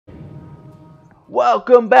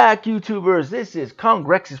Welcome back, YouTubers. This is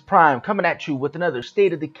Congrexes Prime coming at you with another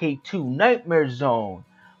State of Decay 2 Nightmare Zone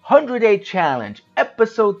 100-Day Challenge,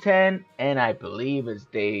 Episode 10, and I believe it's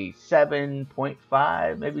Day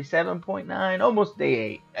 7.5, maybe 7.9, almost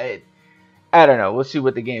Day 8. I don't know. We'll see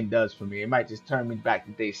what the game does for me. It might just turn me back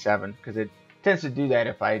to Day 7, because it tends to do that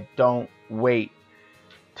if I don't wait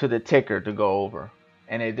to the ticker to go over.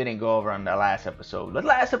 And it didn't go over on the last episode. The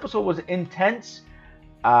last episode was intense.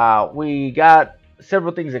 We got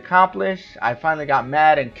several things accomplished. I finally got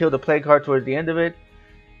mad and killed a plague heart towards the end of it.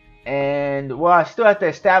 And well, I still have to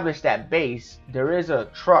establish that base. There is a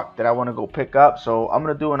truck that I want to go pick up, so I'm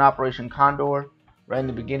gonna do an Operation Condor right in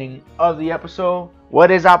the beginning of the episode.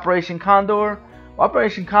 What is Operation Condor? Well,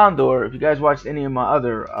 Operation Condor, if you guys watched any of my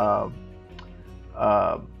other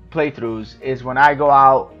playthroughs, is when I go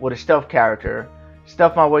out with a stealth character,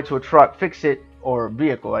 stuff my way to a truck, fix it, or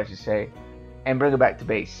vehicle I should say, and bring it back to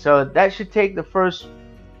base. So that should take the first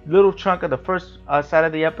little chunk of the first side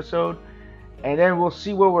of the episode, and then we'll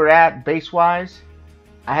see where we're at base wise.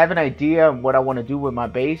 I have an idea of what I want to do with my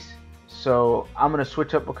base, so I'm going to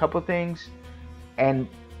switch up a couple things and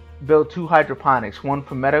build 2 hydroponics, one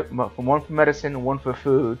for medicine and one for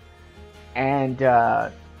food, and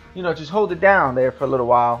you know, just hold it down there for a little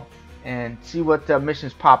while and see what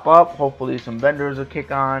missions pop up. Hopefully some vendors will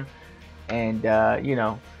kick on, and you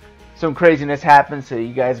know, some craziness happens, so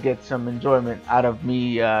you guys get some enjoyment out of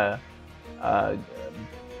me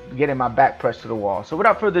getting my back pressed to the wall. So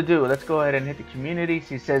without further ado, let's go ahead and hit the community.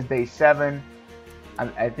 She says Day 7.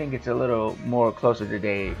 I think it's a little more closer to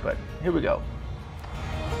Day 8, but here we go.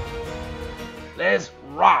 Let's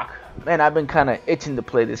rock. Man, I've been kind of itching to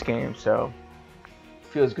play this game, so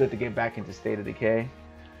feels good to get back into State of Decay.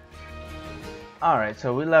 Alright,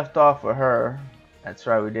 so we left off with her. That's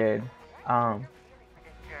right, we did.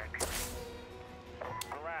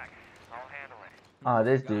 Oh,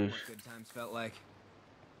 this douche.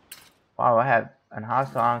 Wow, I have an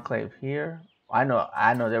hostile enclave here. I know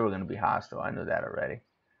they were gonna be hostile. I knew that already.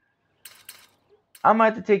 I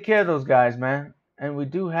might have to take care of those guys, man. And we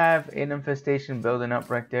do have an infestation building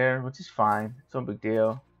up right there, which is fine. It's no big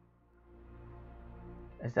deal.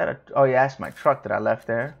 Is that a... Oh yeah, that's my truck that I left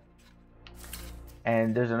there.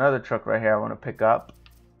 And there's another truck right here I want to pick up.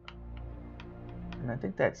 And I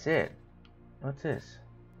think that's it. What's this?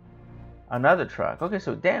 Another truck. Okay,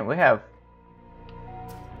 so damn, we have...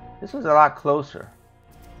 This one's a lot closer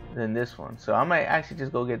than this one. So I might actually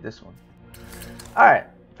just go get this one. Alright,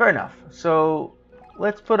 fair enough. So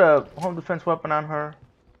let's put a home defense weapon on her.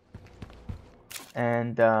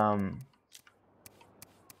 And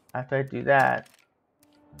after I do that,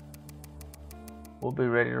 we'll be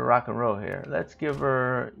ready to rock and roll here. Let's give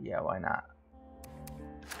her... Yeah, why not?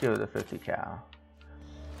 Let's give her the 50 cal.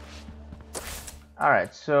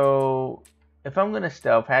 Alright, so if I'm going to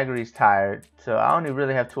stealth, Haggerty's tired, so I only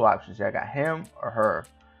really have 2 options here. I got him or her.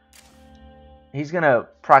 He's going to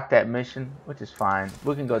proc that mission, which is fine.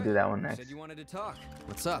 We can go do that one next. You said you wanted to talk.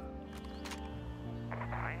 What's up?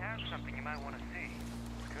 I have something you might want to see.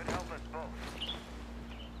 Could help us both.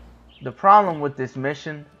 The problem with this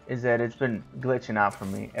mission is that it's been glitching out for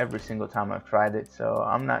me every single time I've tried it, so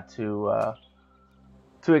I'm not too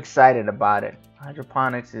excited about it.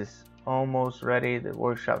 Hydroponics is almost ready. The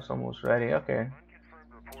workshop's almost ready. Okay.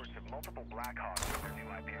 Unconfirmed reports of multiple Black Hawks over New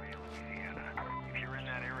Iberia, Louisiana. If you're in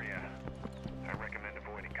that area, I recommend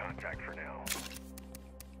avoiding contact for now.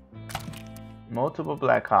 Multiple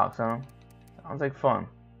Black Hawks, huh? Sounds like fun.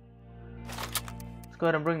 Let's go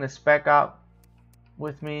ahead and bring the spec out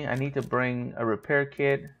with me. I need to bring a repair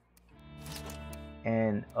kit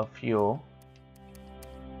and a fuel.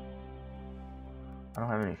 I don't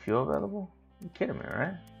have any fuel available? You're kidding me,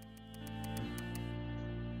 right?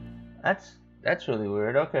 That's really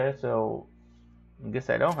weird. Okay, so I guess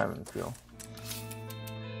I don't have any fuel.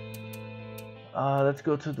 Let's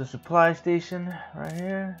go to the supply station right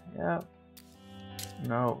here. Yep.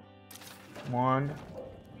 No. 1,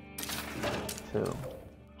 2.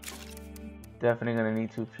 Definitely gonna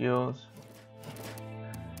need 2 fuels.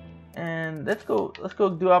 And let's go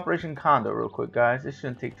do Operation Condor real quick, guys. This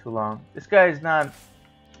shouldn't take too long. This guy is not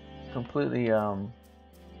completely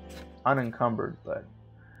unencumbered, but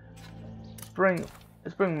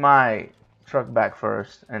let's bring my truck back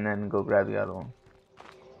first and then go grab the other one.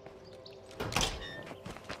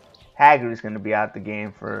 Haggerty's gonna be out the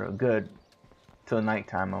game for a good till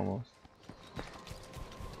nighttime almost.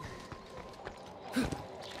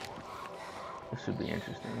 This should be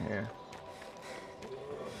interesting here.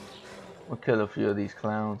 We'll kill a few of these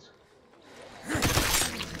clowns.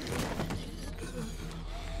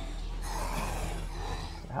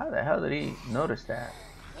 How the hell did he notice that?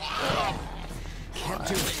 Can't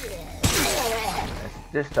do it.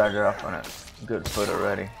 This started off on a good foot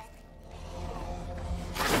already.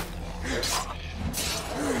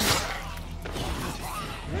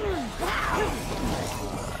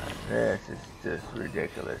 This is just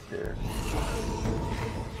ridiculous, dude.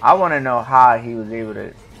 I want to know how he was able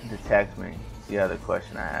to detect me. It's the other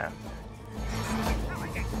question I have.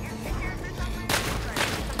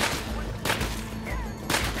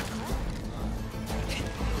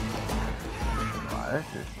 Wow, this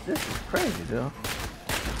is crazy, dude.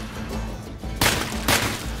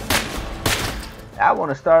 I want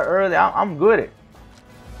to start early. I'm good at it.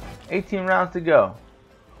 18 rounds to go.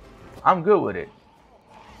 I'm good with it.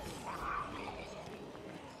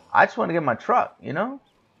 I just want to get my truck, you know?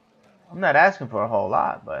 I'm not asking for a whole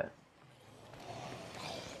lot, but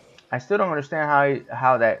I still don't understand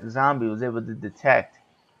how that zombie was able to detect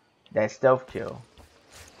that stealth kill.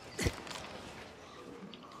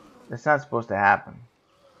 That's not supposed to happen.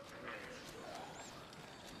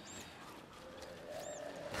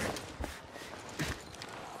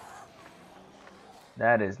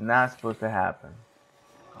 That is not supposed to happen.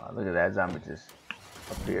 Oh, look at that zombie just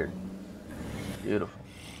appeared. Beautiful.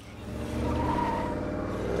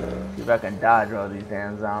 See if I can dodge all these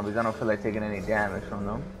damn zombies. I don't feel like taking any damage from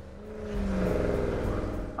them.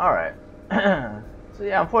 Alright. So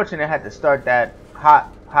yeah, unfortunately I had to start that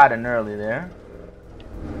hot and early there.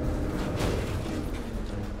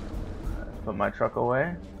 Put my truck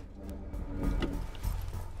away.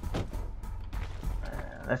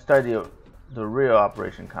 Let's start the real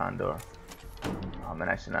Operation Condor. Oh man,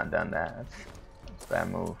 I should not have done that. That's a bad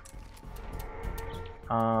move.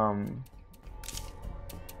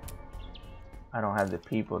 I don't have the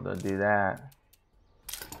people to do that.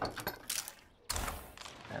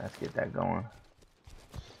 Yeah, let's get that going.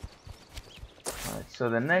 Alright, so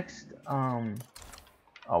the next oh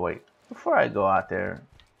wait, before I go out there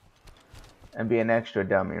and be an extra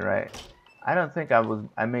dummy, right? I don't think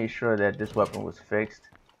I made sure that this weapon was fixed.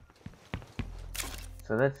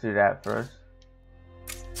 So let's do that first.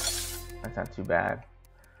 That's not too bad.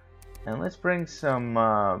 And let's bring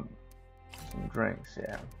some drinks,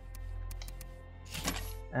 yeah.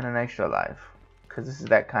 And an extra life. Because this is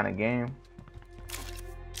that kind of game.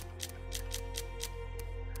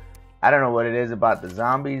 I don't know what it is about the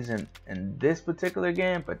zombies in this particular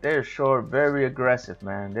game, but they're sure very aggressive,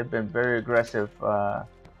 man. They've been very aggressive,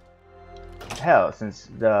 hell, since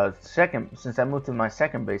I moved to my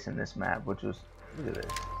second base in this map, which was, look at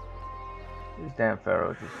this. These damn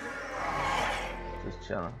pharaohs just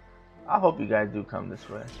chilling. I hope you guys do come this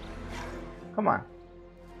way. Come on.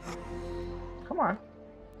 Come on.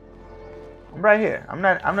 I'm right here. I'm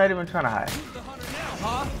not even trying to hide.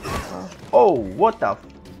 Oh, what the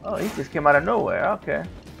oh, he just came out of nowhere. Okay.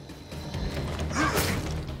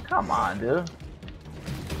 Come on, dude.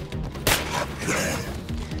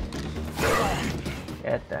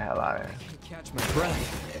 Get the hell out of here. Catch my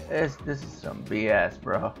breath. This is some BS,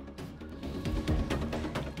 bro.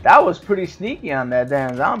 That was pretty sneaky on that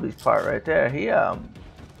damn zombie's part right there. He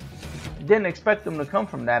didn't expect them to come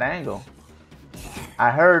from that angle. I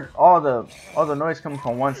heard all the noise coming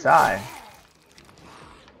from one side.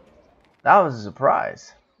 That was a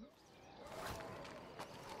surprise.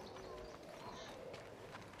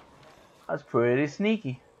 That's pretty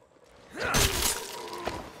sneaky.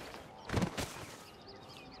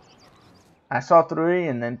 I saw 3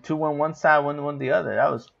 and then 2 went one side, 1 went the other.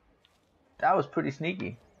 That was pretty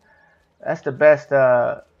sneaky. That's the best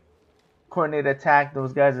coordinated attack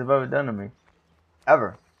those guys have ever done to me.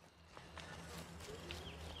 Ever.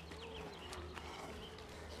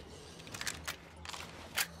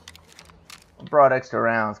 I brought extra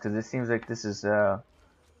rounds because it seems like this is gonna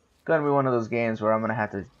be one of those games where I'm gonna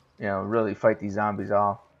have to, you know, really fight these zombies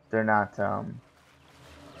off. They're not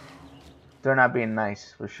being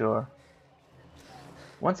nice for sure.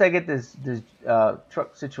 Once I get this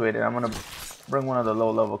truck situated, I'm gonna bring one of the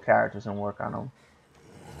low-level characters and work on them.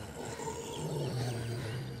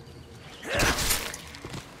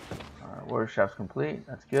 Alright, workshop's complete.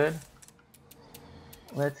 That's good.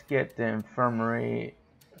 Let's get the infirmary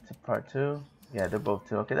to part 2. Yeah, they're both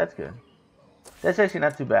 2. Okay, that's good. That's actually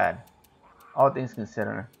not too bad, all things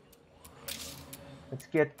considering. Let's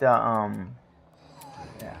get the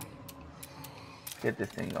yeah, get this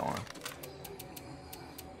thing going.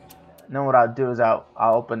 Then what I'll do is I'll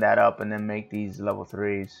open that up and then make these level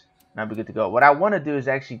 3s. And I'll be good to go. What I want to do is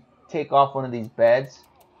actually take off one of these beds,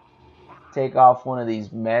 take off one of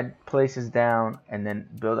these med places down, and then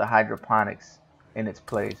build a hydroponics in its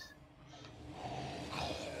place.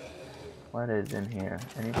 What is in here?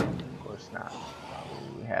 Anything? Of course not.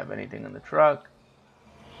 Do we have anything in the truck?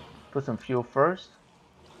 put some fuel first.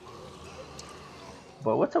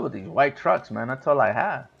 But what's up with these white trucks, man? That's all I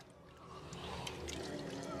have.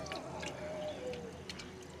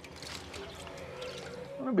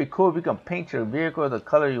 Wouldn't it be cool if you can paint your vehicle the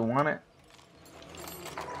color you want it?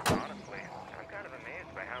 Honestly, I'm kind of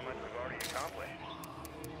amazed by how much we've already accomplished.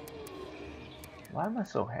 Why am I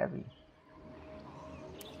so heavy?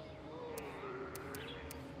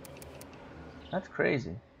 That's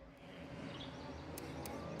crazy.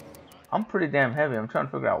 I'm pretty damn heavy. I'm trying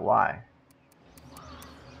to figure out why.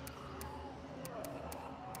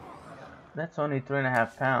 That's only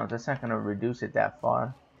 3.5 pounds. That's not going to reduce it that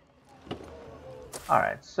far.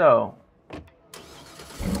 Alright, so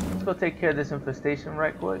let's go take care of this infestation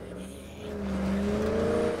right quick.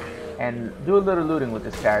 And do a little looting with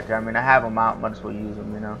this character. I mean, I have him out. Might as well use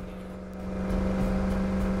him, you know.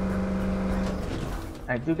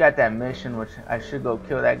 I do got that mission, which I should go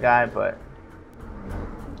kill that guy, but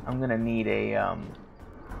I'm going to need a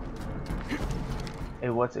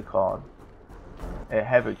what's it called? A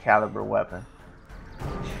heavy caliber weapon.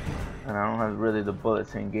 And I don't have really the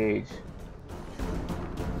bullets to engage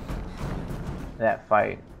that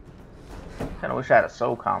fight. Kinda wish I had a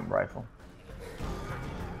SOCOM rifle.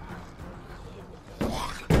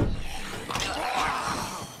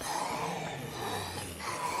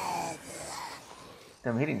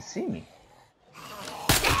 Damn, he didn't see me.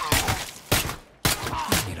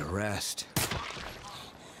 I need a rest.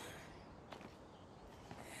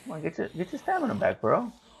 Come on, get your stamina back,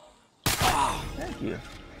 bro. Thank you.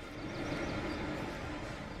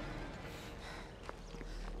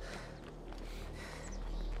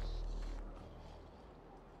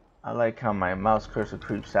 I like how my mouse cursor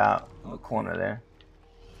creeps out in the corner there.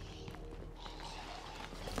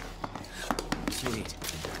 Sweet.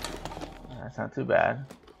 That's not too bad.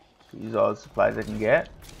 Use all the supplies I can get.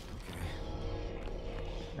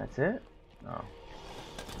 That's it? No.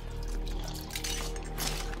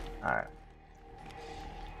 Alright.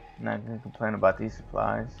 Not gonna complain about these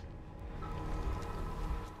supplies.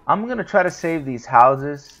 I'm gonna try to save these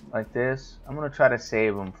houses like this. I'm gonna try to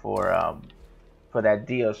save them for that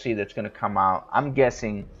DLC that's gonna come out. I'm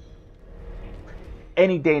guessing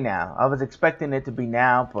any day now. I was expecting it to be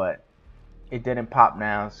now, but it didn't pop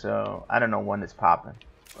now, so I don't know when it's popping.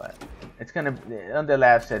 But it's gonna, on the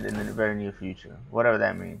lab said, in the very near future, whatever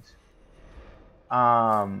that means.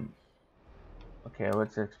 Okay,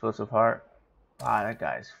 what's the explosive heart? Wow, that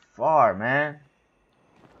guy's far, man.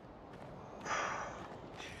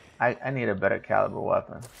 I need a better caliber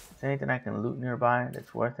weapon. Is there anything I can loot nearby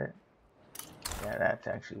that's worth it? Yeah, that's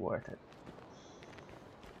actually worth it.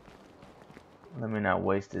 Let me not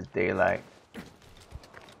waste this daylight.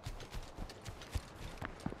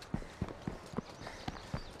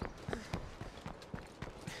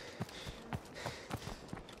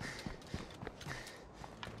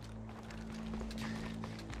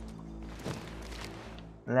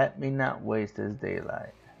 Let me not waste this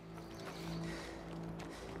daylight.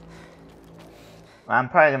 I'm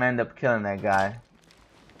probably gonna end up killing that guy.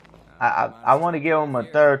 I want to give him a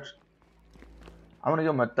third. I want to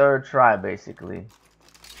give him a third try, basically.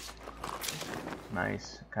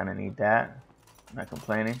 Nice. Kind of need that. Not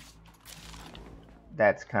complaining.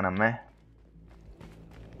 That's kind of meh.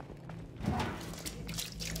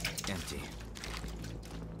 Empty.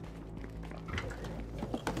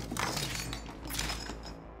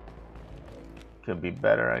 Could be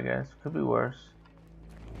better, I guess. Could be worse.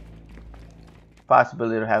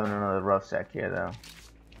 Possibility of having another rough sack here, though.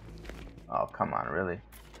 Oh, come on, really?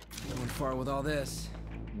 Going far with all this.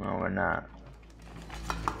 No, we're not.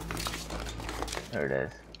 There it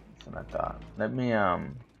is. That's what I thought. Let me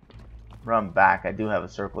run back. I do have a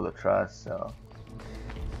circle of trust, so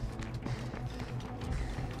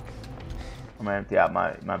I'm gonna empty out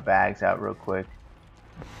my bags out real quick.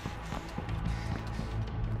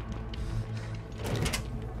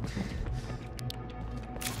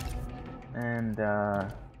 And throw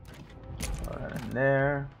that in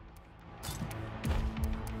there.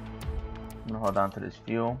 I'm gonna hold on to this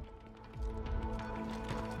fuel.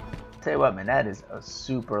 Tell you what, man, that is a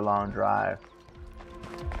super long drive.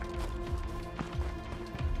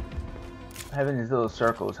 Having these little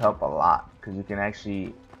circles help a lot because you can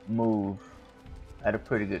actually move at a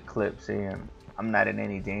pretty good clip. See, I'm not in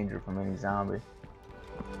any danger from any zombie.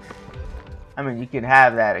 I mean, you can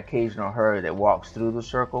have that occasional herd that walks through the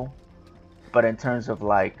circle, but in terms of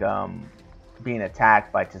like being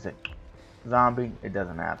attacked by just a zombie, it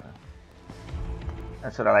doesn't happen.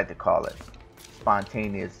 That's what I like to call it.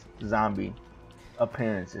 Spontaneous zombie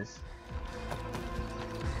appearances.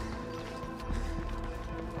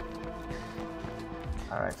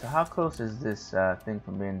 Alright, so how close is this thing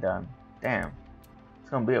from being done? Damn. It's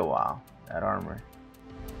gonna be a while, that armor.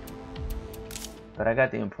 But I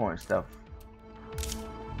got the important stuff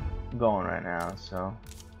going right now, so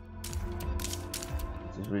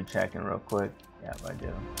just rechecking real quick. Yeah, I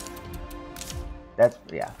do. That's,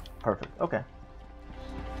 yeah, perfect. Okay.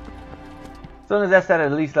 As long as that's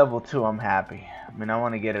at least level 2, I'm happy. I mean, I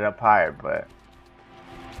want to get it up higher, but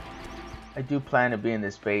I do plan to be in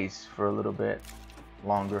this base for a little bit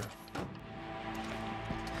longer.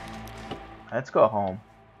 Let's go home.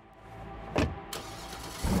 I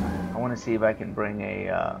want to see if I can bring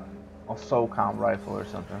a SOCOM rifle or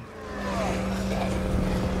something.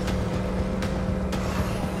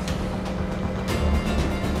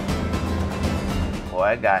 Boy,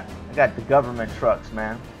 I got the government trucks,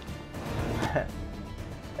 man.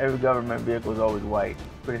 Every government vehicle is always white.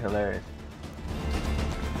 Pretty hilarious.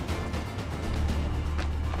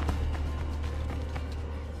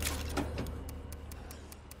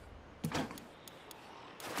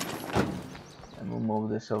 And we'll move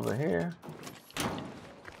this over here.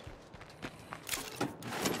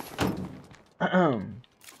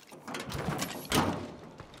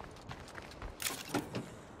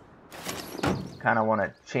 Kind of want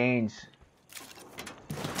to change.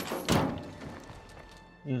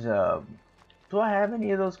 Use a. Do I have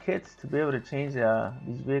any of those kits to be able to change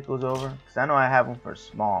these vehicles over? Because I know I have one for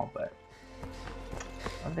small, but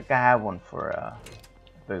I don't think I have one for a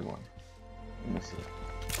big one. Let me see.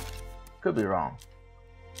 Could be wrong.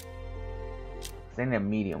 I need a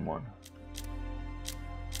medium one.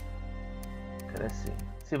 Okay, let's see.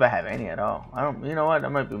 See if I have any at all. I don't. You know what?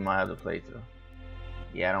 That might be my other playthrough.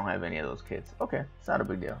 Yeah, I don't have any of those kits. Okay, it's not a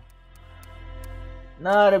big deal.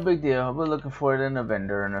 Not a big deal. I'll be looking for it in a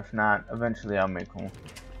vendor, and if not, eventually I'll make one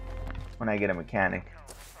when I get a mechanic.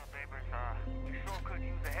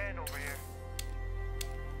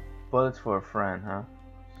 Bullets for a friend, huh?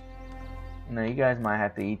 You know, you guys might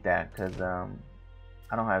have to eat that because I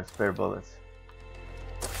don't have spare bullets.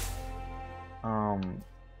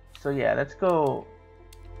 So yeah, let's go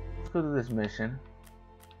do this mission.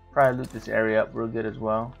 Probably loot this area up real good as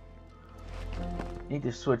well. Need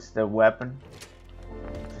to switch the weapon.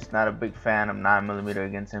 Just not a big fan of 9mm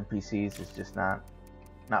against NPCs. It's just not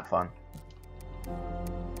fun.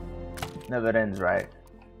 Never ends right.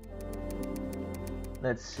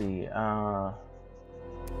 Let's see. Do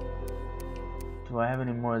I have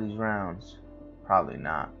any more of these rounds? Probably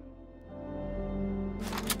not.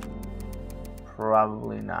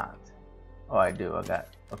 Probably not. Oh, I do. I got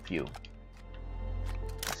a few.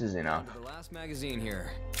 This is enough. The last magazine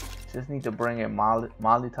here. Just need to bring in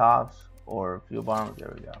Molotovs or fuel bombs.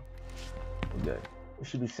 There we go. We're good. We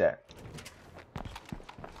should be set.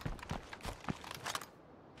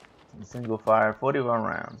 Single fire, 41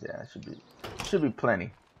 rounds. Yeah, it should be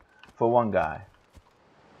plenty for one guy.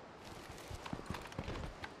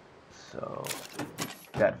 So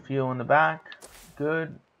got fuel in the back.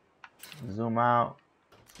 Good. Zoom out.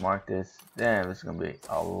 Mark this. Damn, this is gonna be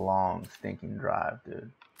a long stinking drive,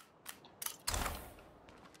 dude.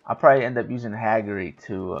 I'll probably end up using Haggery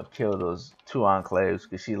to kill those 2 enclaves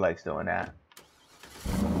because she likes doing that.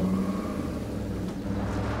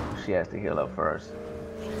 She has to heal up first.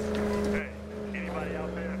 Hey, anybody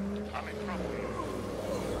out there? I'm in trouble.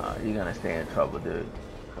 You're gonna stay in trouble, dude.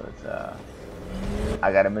 Because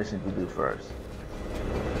I got a mission to do first.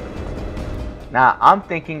 Now, I'm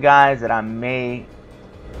thinking, guys, that I may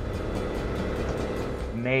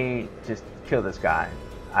just kill this guy.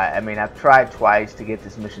 I mean, I've tried twice to get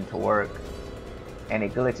this mission to work, and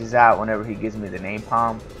it glitches out whenever he gives me the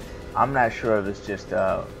napalm. I'm not sure if it's just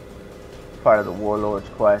part of the Warlord's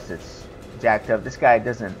quest. It's jacked up. This guy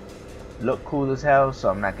doesn't look cool as hell, so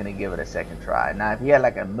I'm not going to give it a second try. Now, if he had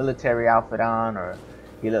like a military outfit on, or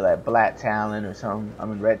he looked like Black Talon or something, I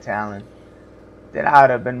mean Red Talon, then I would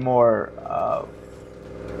have been more,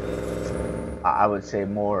 I would say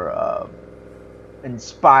more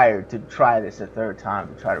inspired to try this a third time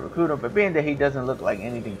to try to recruit him. But being that he doesn't look like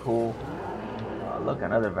anything cool, look,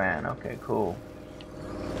 another van. Okay, cool.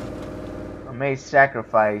 I may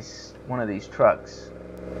sacrifice one of these trucks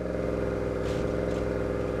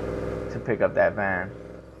to pick up that van,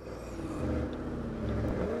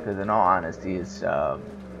 because in all honesty, it's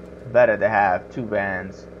better to have 2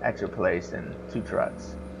 vans at your place than 2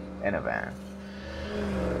 trucks in a van.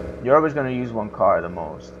 You're always going to use 1 car the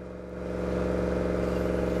most.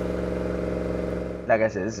 Like I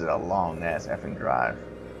said, this is a long ass effing drive.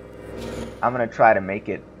 I'm gonna try to make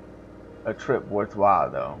it a trip worthwhile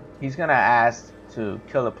though. He's gonna ask to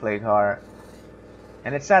kill a plague heart,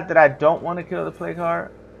 and it's not that I don't want to kill the plague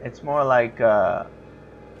heart. It's more like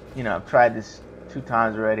you know, I've tried this 2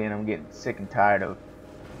 times already, and I'm getting sick and tired of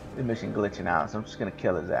the mission glitching out. So I'm just gonna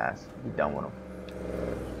kill his ass. Be done with him.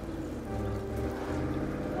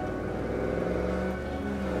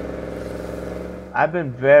 I've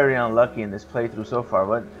been very unlucky in this playthrough so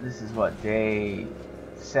far. This is what, day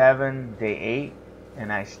 7, day 8,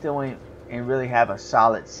 and I still ain't really have a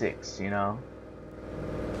solid 6, you know.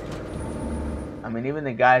 I mean, even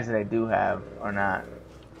the guys that I do have are not.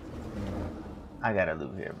 I gotta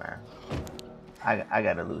loot here, man. I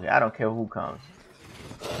gotta loot here. I don't care who comes.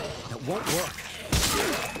 That won't work.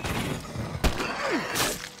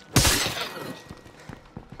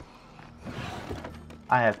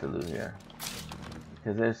 I have to loot here.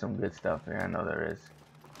 Because there's some good stuff here. I know there is.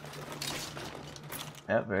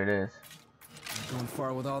 Yep, there it is. Going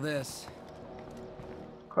far with all this.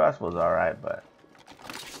 Crossbow's alright, but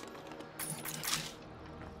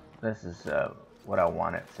this is what I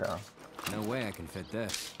wanted, so. No way I can fit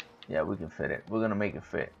this. Yeah, we can fit it. We're gonna make it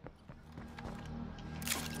fit.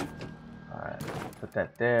 Alright, put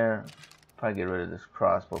that there. Probably get rid of this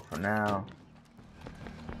crossbow for now.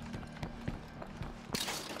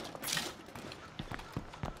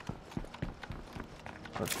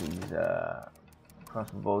 Put these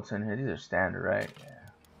crossbow bolts in here. These are standard, right?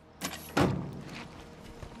 Yeah.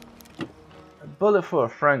 A bullet for a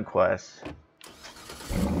friend quest.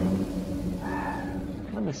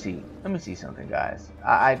 Let me see. Let me see something, guys.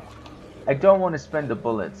 I don't want to spend the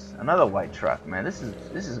bullets. Another white truck, man. This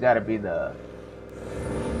has got to be the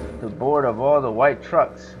board of all the white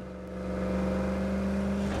trucks.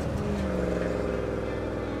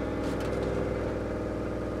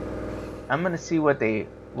 I'm gonna see what kind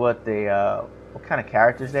of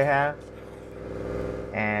characters they have,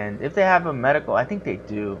 and if they have a medical, I think they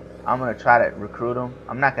do. I'm gonna try to recruit them.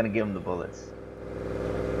 I'm not gonna give them the bullets.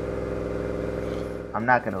 I'm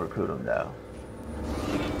not gonna recruit them though,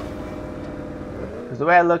 because the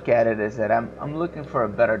way I look at it is that I'm looking for a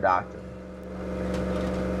better doctor.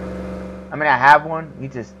 I mean, I have one.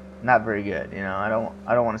 He's just not very good. You know, I don't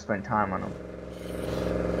want to spend time on him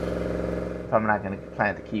if I'm not gonna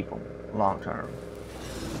plan to keep him long term.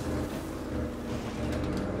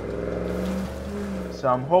 So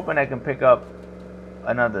I'm hoping I can pick up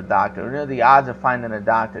another doctor. You know, the odds of finding a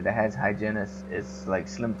doctor that has hygienists is like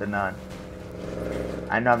slim to none.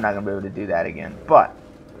 I know I'm not gonna be able to do that again, but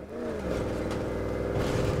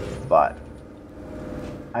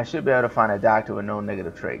I should be able to find a doctor with no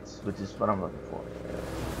negative traits, which is what I'm looking for.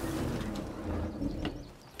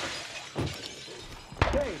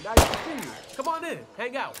 Hey, nice to see you. Come on in,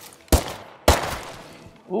 hang out.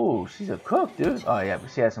 Ooh, she's a cook, dude. Oh yeah, but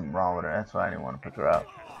she has something wrong with her. That's why I didn't want to pick her up.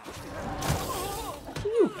 Are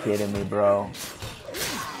you kidding me, bro?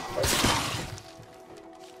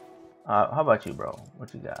 How about you, bro?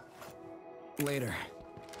 What you got? Later.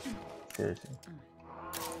 Seriously.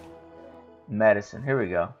 Medicine. Here we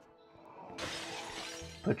go.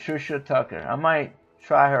 Patricia Tucker. I might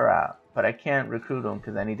try her out, but I can't recruit them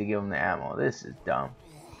because I need to give them the ammo. This is dumb.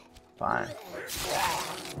 Fine.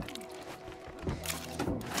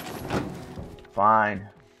 Fine.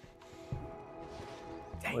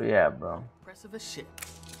 Dang. Well, yeah, bro. Impressive as shit.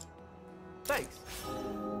 Thanks.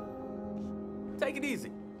 Take it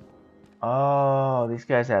easy. Oh, these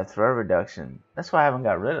guys have threat reduction. That's why I haven't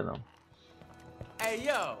got rid of them. Hey,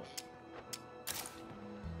 yo.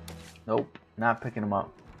 Nope, not picking them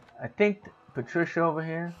up. I think Patricia over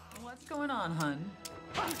here What's going on, hun?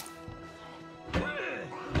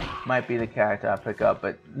 might be the character I pick up,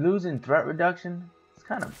 but losing threat reduction is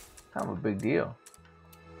kind of a big deal.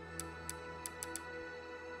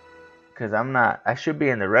 Cause I should be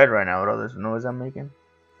in the red right now with all this noise I'm making.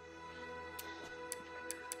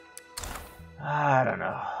 I don't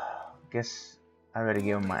know. Guess I already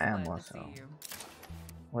gave him my ammo, so.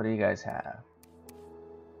 What do you guys have?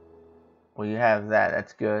 Well, you have that.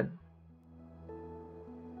 That's good.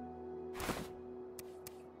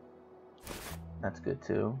 That's good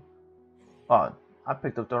too. Oh, I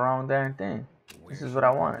picked up the wrong damn thing. This is what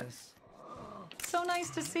I wanted. So nice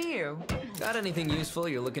to see you. Got anything useful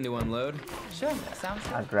you're looking to unload? Sure, sounds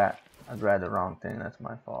good. I grabbed the wrong thing. That's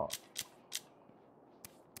my fault.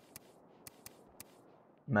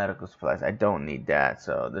 Medical supplies. I don't need that,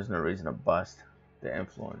 so there's no reason to bust the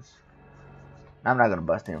influence. I'm not gonna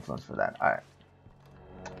bust the influence for that. Alright.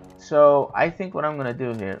 So I think what I'm gonna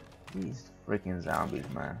do here. These freaking zombies,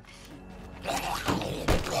 man.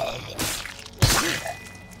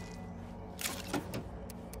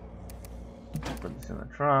 Put this in the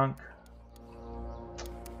trunk.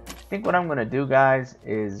 I think what I'm gonna do, guys,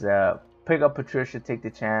 is pick up Patricia, take the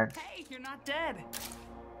chance. Hey, you're not dead.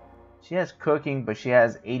 She has cooking, but she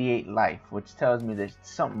has 88 life, which tells me there's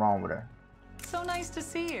something wrong with her. So nice to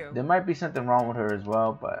see you. There might be something wrong with her as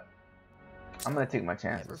well, but I'm gonna take my Ever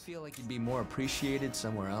chances. feel like you'd be more appreciated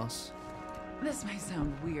somewhere else? This may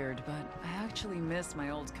sound weird, but I actually miss my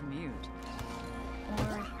old commute.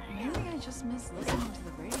 Or maybe I just miss listening to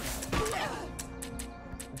the radio.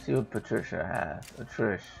 Let's see what Patricia has.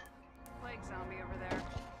 Trish. Plague zombie over there.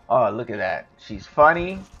 Oh, look at that. She's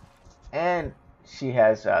funny, and she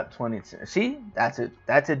has 20. See, that's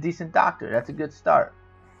a decent doctor. That's a good start.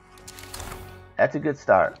 That's a good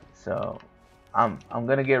start. So, I'm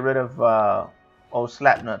gonna get rid of old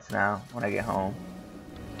Slapnuts now when I get home,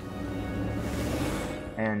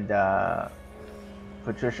 and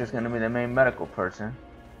Patricia's gonna be the main medical person.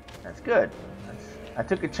 That's good. I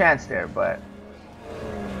took a chance there, but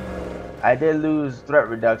I did lose threat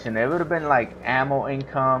reduction. It would have been like ammo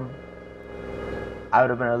income. I would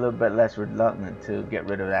have been a little bit less reluctant to get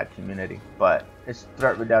rid of that community, but it's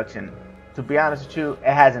threat reduction. To be honest with you,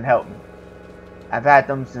 it hasn't helped me. I've had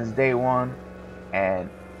them since day one, and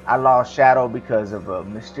I lost Shadow because of a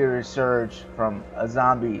mysterious surge from a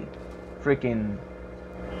zombie freaking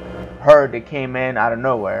herd that came in out of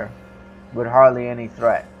nowhere with hardly any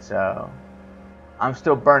threat. So I'm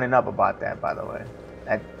still burning up about that, by the way.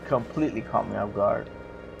 That completely caught me off guard.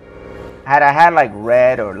 Had I had like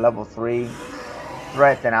red or level 3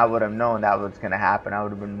 threat, then I would have known that was going to happen. I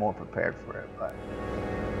would have been more prepared for it. But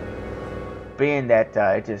being that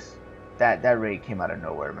that raid came out of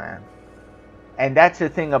nowhere, man. And that's the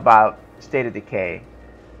thing about State of Decay.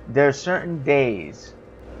 There's certain days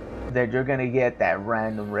that you're going to get that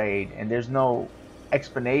random raid, and there's no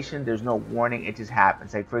explanation, there's no warning, it just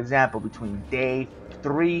happens. Like, for example, between day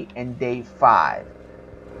 3 and day 5,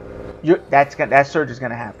 that surge is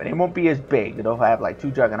going to happen. It won't be as big. It'll have like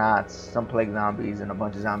 2 juggernauts, some plague zombies, and a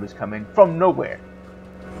bunch of zombies come in from nowhere.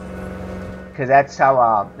 Because that's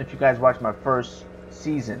how, if you guys watched my first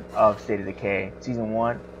season of State of Decay, season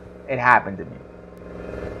 1, it happened to me.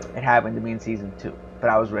 It happened to me in season 2, but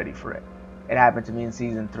I was ready for it. It happened to me in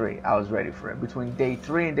season 3. I was ready for it. Between day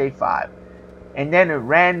 3 and day 5. And then it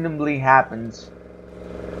randomly happens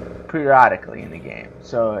periodically in the game.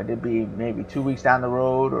 So it'd be maybe 2 weeks down the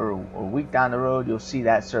road or a week down the road, you'll see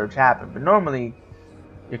that surge happen. But normally,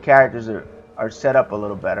 your characters are set up a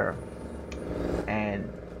little better. And,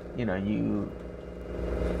 you know, you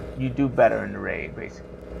do better in the raid, basically.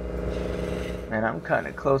 Man, I'm kind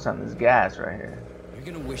of close on this gas right here. You're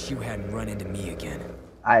gonna wish you hadn't run into me again.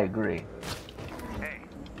 I agree.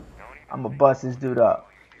 I'm gonna bust this dude up.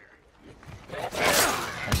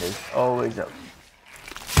 And there's always a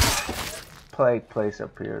plague place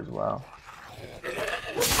up here as well.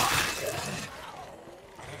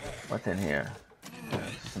 What's in here?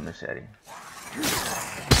 Just a machete.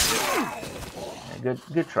 Yeah,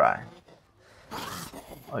 good try.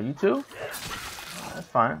 Oh, you too? That's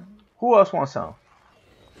fine. Who else wants some?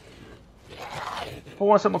 Who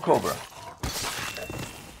wants some of Cobra?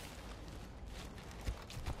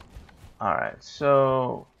 Alright,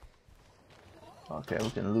 so... Okay, we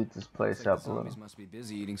can loot this place up a little. Zombies must be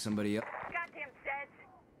busy eating somebody up. Goddamn Zeds!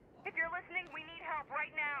 If you're listening, we need help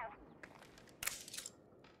right now.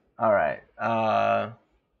 Alright,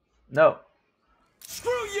 no.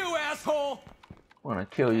 Screw you, asshole! I'm gonna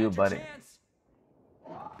kill you, buddy.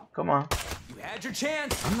 Come on. You had your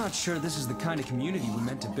chance. I'm not sure this is the kind of community we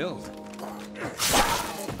meant to build.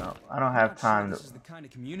 No, I don't have time to... This is the kind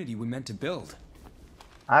of community we meant to build.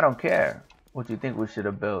 I don't care what you think we should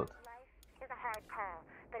have built. Life is a hard call,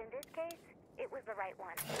 but in this case, it was the right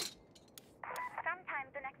one.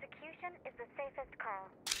 Sometimes an execution is the safest call.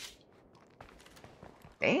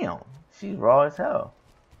 Damn, she's raw as hell.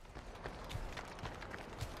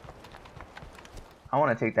 I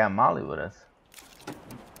want to take that Molly with us.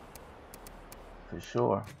 For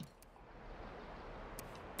sure.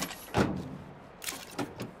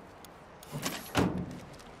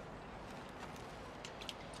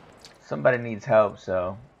 Somebody needs help,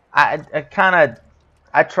 so I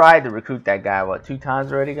tried to recruit that guy 2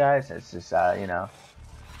 times already, guys. It's just you know,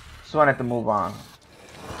 just wanted to move on.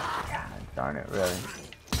 God darn it, really.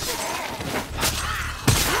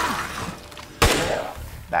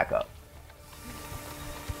 Back up.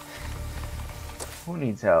 Who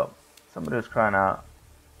needs help? Somebody was crying out.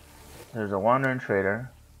 There's a wandering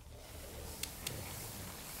trader.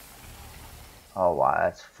 Oh wow,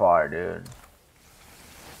 that's far, dude.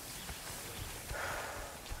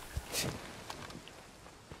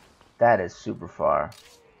 That is super far.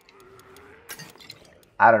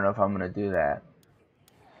 I don't know if I'm gonna do that.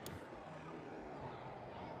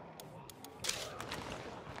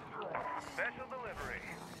 Special delivery.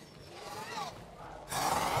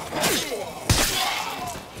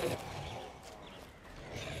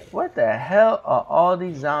 What? Where the hell are all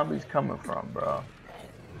these zombies coming from, bro?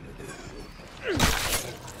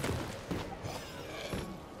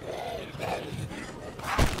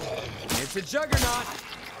 It's a juggernaut.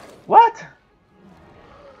 What?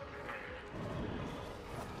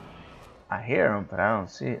 I hear him, but I don't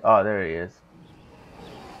see. Oh, there he is.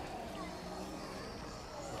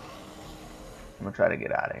 I'm gonna try to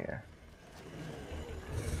get out of here.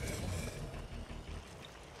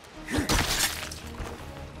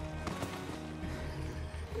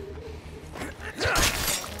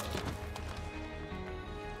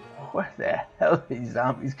 Where the hell did these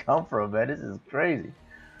zombies come from, man? This is crazy.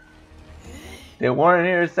 They weren't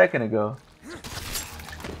here a second ago.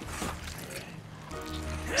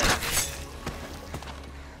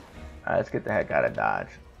 Alright, let's get the heck out of Dodge.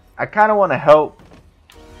 I kind of want to help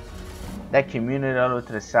that community all the way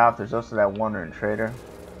to the south. There's also that wandering trader.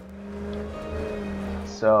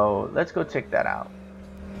 So let's go check that out.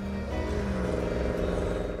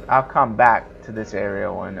 I'll come back to this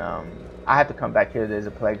area when I have to come back here. There's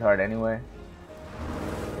a plague heart anyway.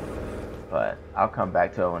 But I'll come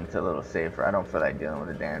back to it when it's a little safer. I don't feel like dealing with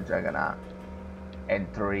a damn juggernaut and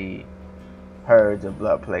 3 herds of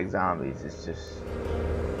blood plague zombies. It's just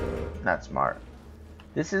not smart.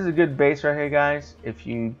 This is a good base right here, guys. If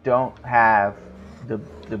you don't have the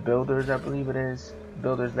builders, I believe it is,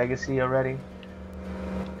 builder's legacy already,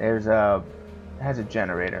 there's it has a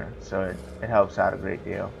generator, so it helps out a great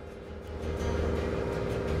deal.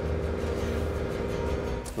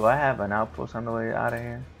 Do I have an outpost on the way out of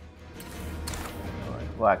here?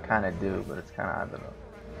 Well, I kind of do, but it's kind of, I don't know.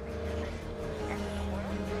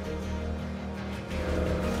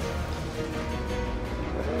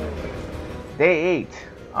 Day 8.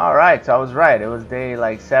 Alright, so I was right. It was day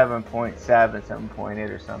like 7.7, 7.8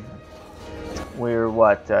 or something. We're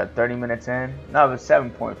what, 30 minutes in? No, it was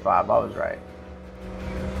 7.5. I was right.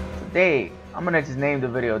 So day 8. I'm gonna just name the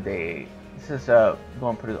video Day 8. This is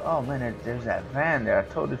going pretty. Oh man, there's that van there. I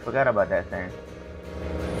totally forgot about that thing.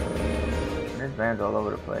 There's vans all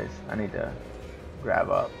over the place. I need to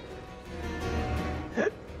grab up.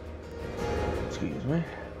 Excuse me.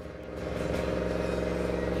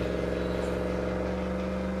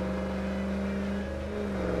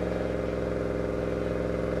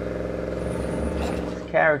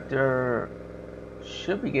 This character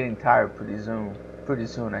should be getting tired pretty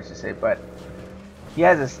soon, I should say, but he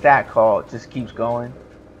has a stat called just keeps going.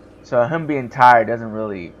 So him being tired doesn't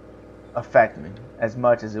really affect me as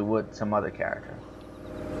much as it would some other character.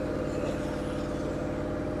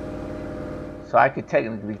 So I could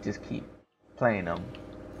technically just keep playing them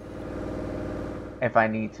if I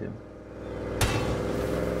need to.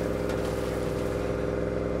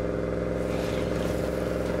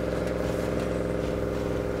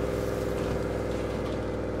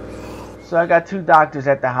 So I got 2 doctors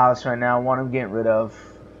at the house right now. One I'm getting rid of,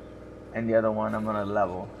 and the other one I'm gonna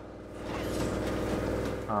level.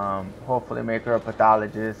 Hopefully make her a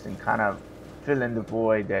pathologist and kind of fill in the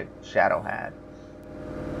void that Shadow had.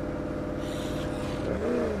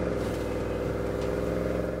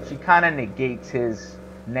 She kind of negates his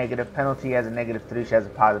negative penalty. He has a -3. She has a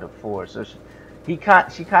 +4. So she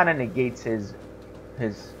kind of negates his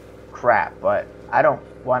crap. But I don't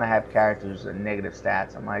want to have characters with negative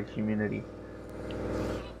stats on my community.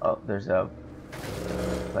 Oh, there's a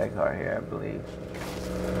plague heart here, I believe.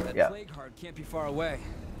 That Yeah. plague heart can't be far away.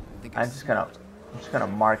 I'm just gonna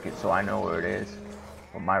mark it so I know where it is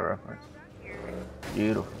for my reference.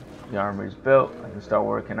 Beautiful. The armory's built. I can start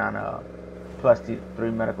working on a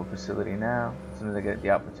 +3 medical facility now as soon as I get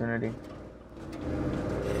the opportunity,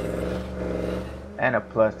 and a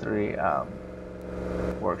 +3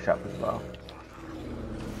 workshop as well.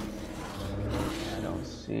 I don't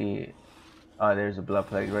see. Oh, there's a blood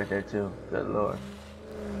plague right there too. Good lord.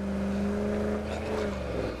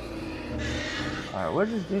 Alright, where's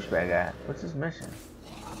this douchebag at? What's his mission?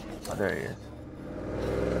 Oh, there he is.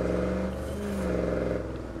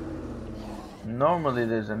 Normally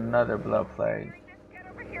there's another blood plague. Get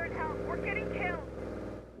over here and help. We're getting killed.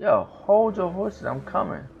 Yo, hold your horses, I'm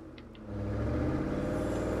coming.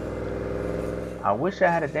 I wish I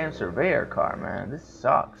had a damn surveyor car, man. This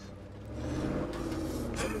sucks.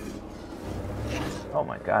 Oh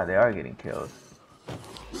my god, they are getting killed.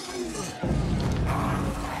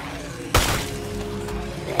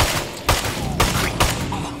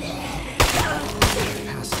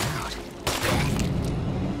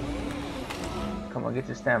 Come on, get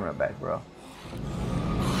your stamina back, bro.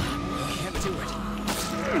 Can't do it.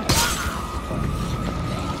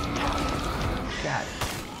 God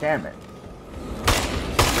damn it.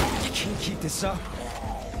 You can't keep this up.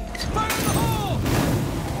 Fire in the hole!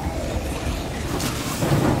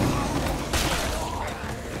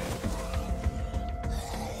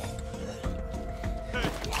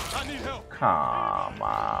 Come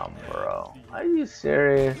on, bro. Are you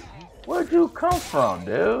serious? Where'd you come from,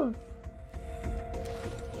 dude?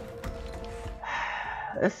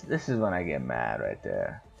 This is when I get mad right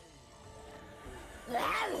there.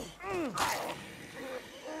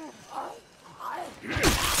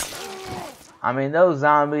 I mean, those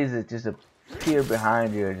zombies that just appear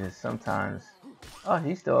behind you are just sometimes... Oh,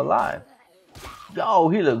 he's still alive. Yo,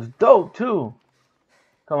 he looks dope too.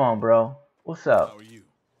 Come on, bro. What's up? How are you?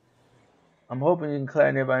 I'm hoping you can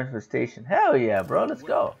clear nearby infestation. Hell yeah, bro. Let's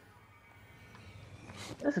go.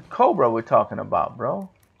 This is Cobra we're talking about, bro.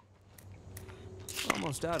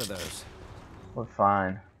 Almost out of those. We're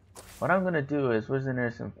fine. What I'm gonna do is, where's the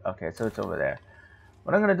nearest? Okay, so it's over there.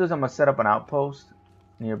 What I'm gonna do is I'm gonna set up an outpost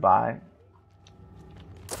nearby.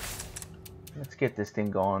 Let's get this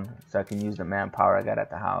thing going so I can use the manpower I got at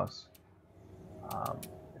the house.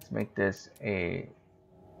 Let's make this a...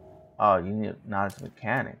 Oh, you need knowledge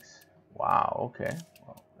mechanics. Wow, okay.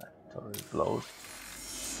 Well, that totally blows.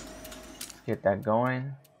 Let's get that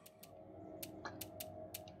going.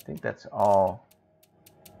 I think that's all.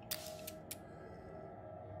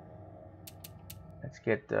 Let's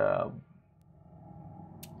get the...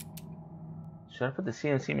 Should I put the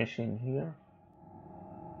CNC machine here?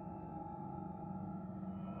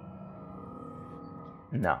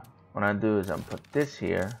 No. What I do is I'm put this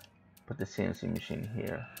here, put the CNC machine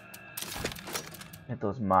here. Get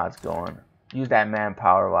those mods going. Use that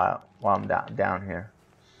manpower while I'm down here.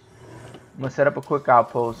 I'm gonna set up a quick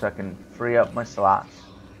outpost so I can free up my slots.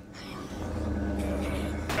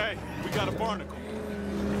 Hey, we got a barnacle.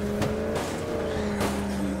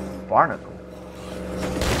 Barnacle.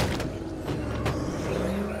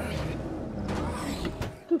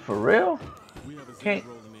 Dude, for real? We have a Can't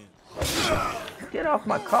rolling in. get off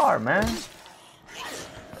my car, man.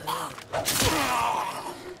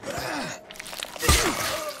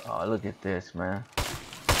 Oh, look at this, man.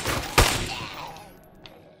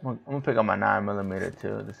 I'm gonna pick up my 9mm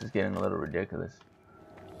too. This is getting a little ridiculous.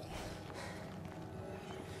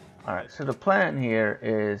 Alright, so the plan here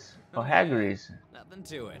is... Oh, Haggerty's Nothing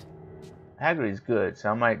to it. good,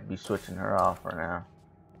 so I might be switching her off for now.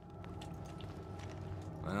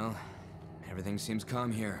 Well, everything seems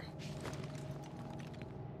calm here.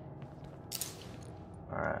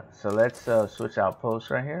 Alright, so let's switch outposts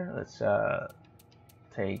right here. Let's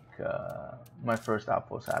take my first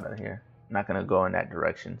outpost out of here. I'm not gonna go in that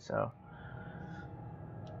direction, so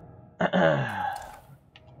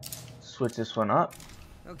switch this one up.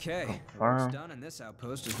 Okay, Confirm. work's done and this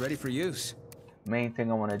outpost is ready for use. Main thing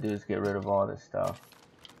I want to do is get rid of all this stuff.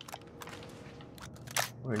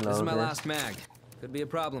 Reload This is my last mag. Could be a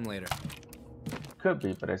problem later. Could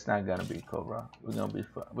be, but it's not gonna be, Cobra. We're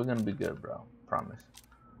gonna be good, bro. Promise.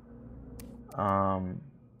 Home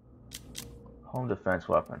defense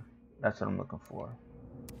weapon. That's what I'm looking for.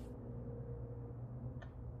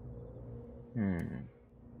 I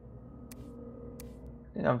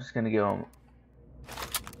think I'm just gonna give him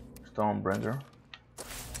Stonebringer.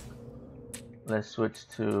 Let's switch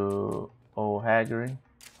to Old Haggerty.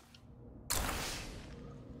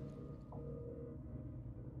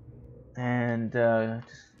 And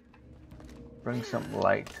just bring some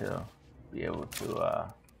light to be able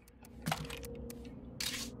to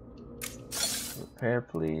repair,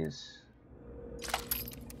 please.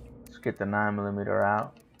 Let's get the 9mm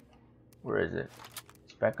out. Where is it?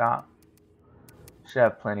 Spec op. Should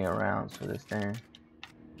have plenty of rounds for this thing.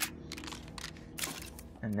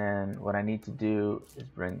 And then what I need to do is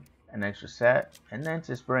bring an extra set, and then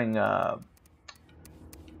just bring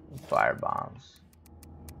fire bombs.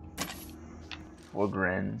 4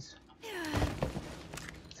 grins.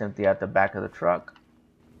 It's empty out the back of the truck.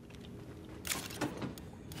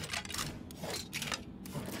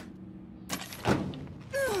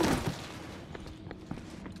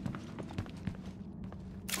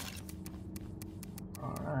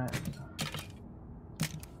 Alright.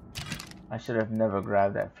 I should have never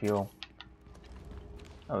grabbed that fuel.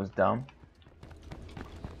 That was dumb.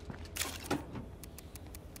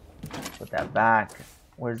 Put that back.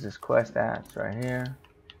 Where's this quest at? It's right here.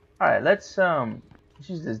 Alright, let's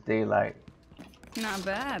use this daylight. Not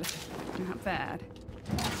bad. Not bad.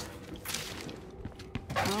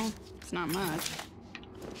 Well, it's not much.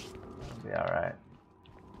 It'll be alright.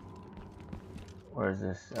 Where's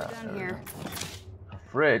this? Down here. A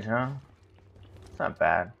fridge, huh? It's not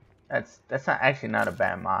bad. That's not actually not a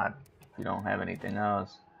bad mod if you don't have anything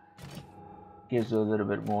else. Gives you a little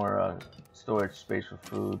bit more storage space for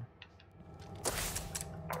food.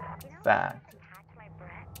 Fact,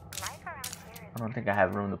 I don't think I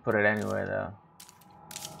have room to put it anywhere though.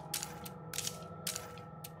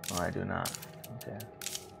 Oh, I do not. Okay.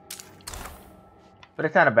 But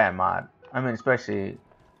it's not a bad mod. I mean, especially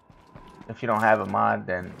if you don't have a mod,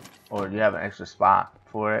 then, or you have an extra spot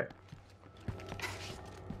for it.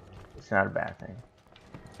 It's not a bad thing.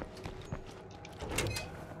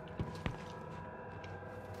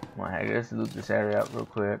 Come on, hey, let's loot this area up real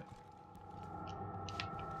quick.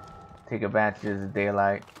 Take advantage of the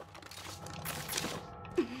daylight.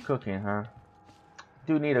 Cooking, huh?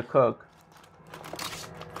 Do need a cook.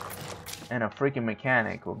 And a freaking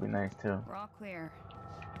mechanic will be nice too. We're all clear.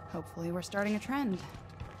 Hopefully we're starting a trend.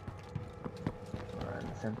 Alright,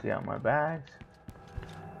 let's empty out my bags.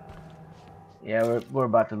 Yeah, we're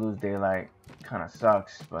about to lose daylight. Kinda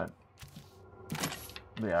sucks, but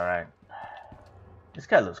we'll be alright. This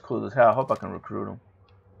guy looks cool as hell. I hope I can recruit him.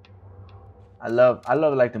 I love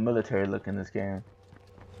like the military look in this game.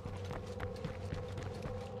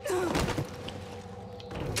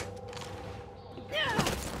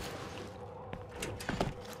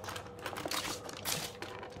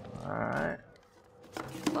 Alright.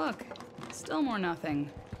 Look, still more nothing.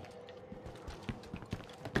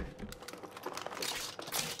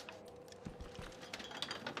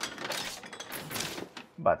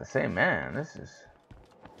 About to say, man, this is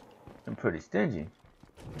pretty stingy.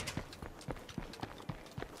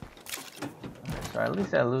 So at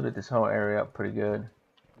least I looted this whole area up pretty good.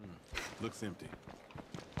 Looks empty.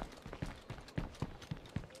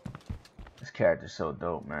 This character's so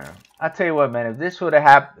dope, man. I tell you what, man, if this would have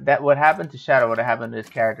happened, that what happened to Shadow would have happened to this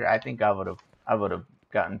character, I think I would have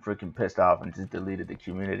gotten freaking pissed off and just deleted the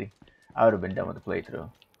community. I would have been done with the playthrough.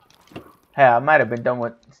 Hey, I might have been done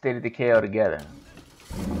with State of Decay altogether.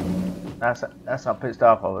 That's how pissed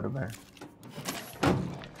off I would have been.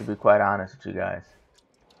 To be quite honest with you guys.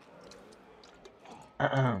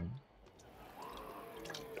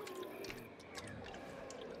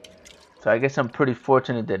 So I guess I'm pretty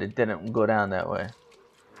fortunate that it didn't go down that way.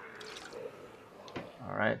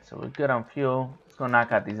 Alright, so we're good on fuel. Let's go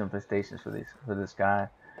knock out these infestations for this guy.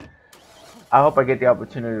 I hope I get the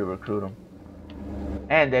opportunity to recruit him.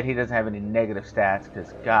 And that he doesn't have any negative stats,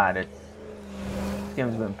 because God, this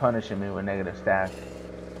game's been punishing me with negative stats.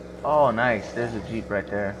 Oh, nice. There's a Jeep right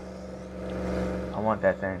there. I want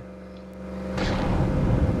that thing.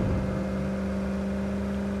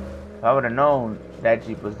 If I would have known that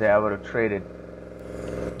Jeep was there, I would have traded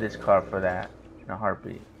this car for that in a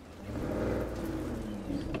heartbeat.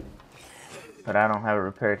 But I don't have a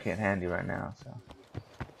repair kit handy right now, so.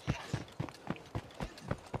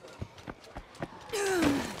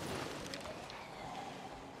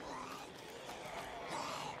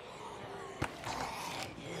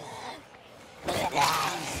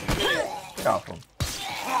 Get off him.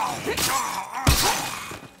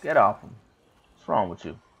 Get off him. What's wrong with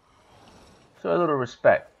you? Show a little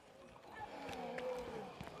respect.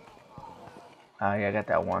 Oh yeah, I got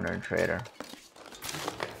that wandering trader.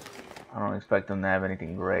 I don't expect them to have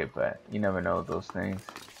anything great, but you never know with those things.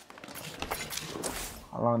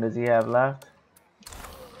 How long does he have left?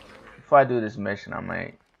 Before I do this mission, I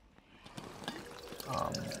might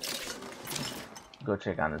go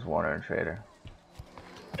check on this wandering trader.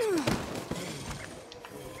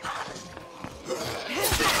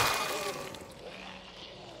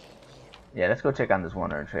 Yeah, let's go check on this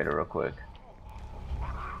wandering trader real quick.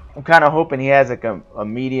 I'm kind of hoping he has like a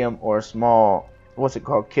medium or a small, what's it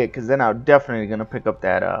called, kit, because then I'm definitely gonna pick up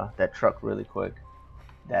that that truck really quick,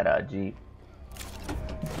 that Jeep.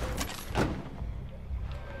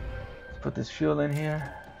 Let's put this fuel in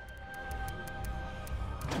here.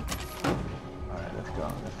 All right, let's go.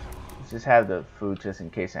 Let's just have the food just in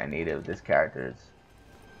case I need it with this character.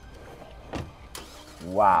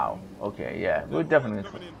 Wow. Okay, yeah, we're definitely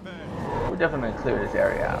gonna clear this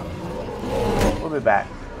area out. We'll be back.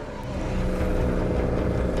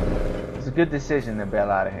 It's a good decision to bail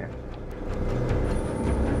out of here.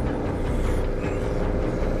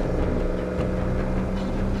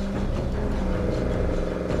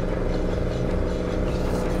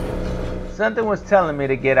 Something was telling me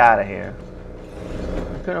to get out of here.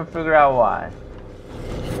 I couldn't figure out why.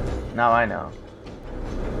 Now I know.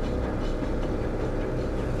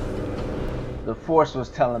 The force was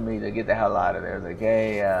telling me to get the hell out of there. It was like,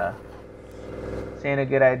 hey, this ain't a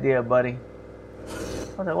good idea, buddy.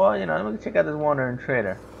 I was like, well, you know, let me check out this wandering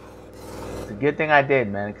trader. It's a good thing I did,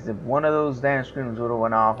 man, because if one of those damn screamers would have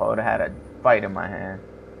went off, I would have had a fight in my hand.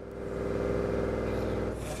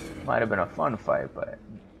 Might have been a fun fight, but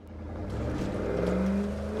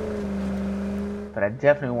I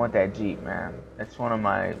definitely want that Jeep, man. It's one of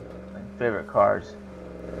my favorite cars.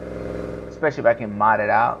 Especially if I can mod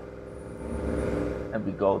it out. That'd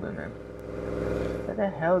be golden, then. What the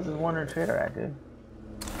hell is this wandering trader at, dude?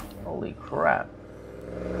 Holy crap.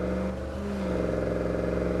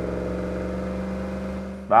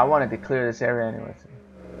 But I wanted to clear this area anyway. This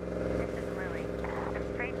is Lily. I'm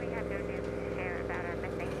afraid we have no news to share about our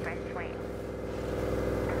missing friend Twain.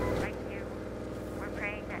 Like you, we're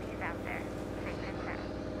praying that he's out there, safe and sound.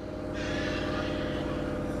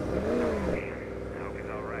 I hope he's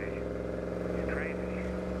alright. He's crazy.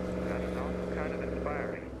 That's also kind of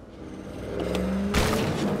inspiring.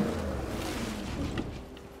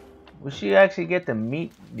 We should actually get to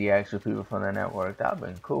meet the actual people from the network. That'd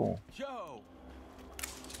been cool. Yo.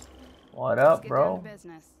 What Let's up, get bro? down to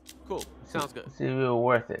business. Cool. Sounds good. See if we were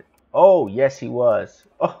worth it. Oh, yes, he was.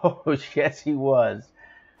 Oh, yes, he was.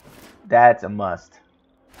 That's a must.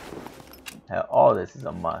 Hell, all this is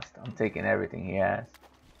a must. I'm taking everything he has.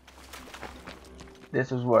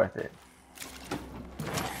 This was worth it.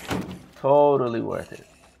 Totally worth it.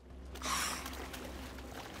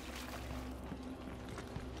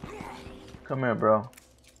 Come here, bro.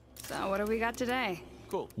 So what do we got today?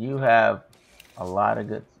 Cool. You have a lot of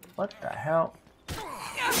good... What the hell?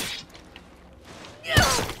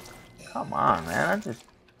 Come on, man. I just...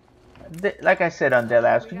 Like I said on Dead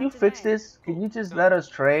Labs, can you fix this? Can you just let us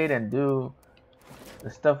trade and do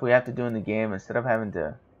the stuff we have to do in the game instead of having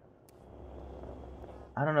to...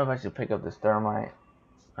 I don't know if I should pick up this thermite.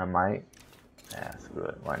 I might. Yeah, screw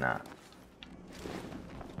it. Why not?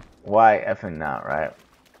 Why effing not, right?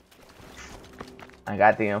 I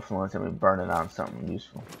got the influence and we burn it on something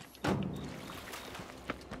useful.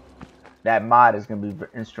 That mod is going to be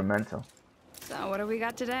instrumental So what do we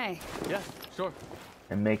got today? Yeah, sure.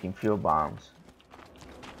 in making fuel bombs.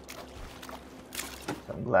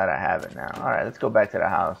 So I'm glad I have it now. Alright, let's go back to the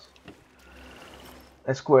house.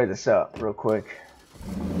 Let's square this up real quick.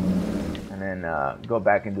 And then go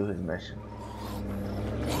back and do his mission.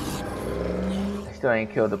 I still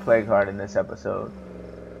ain't killed the Plague Heart in this episode.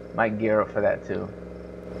 Might gear up for that too.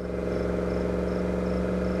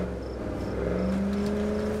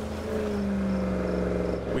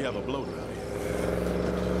 We have a bloater out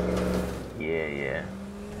here. Yeah.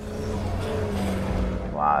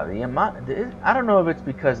 Wow, the amount... I don't know if it's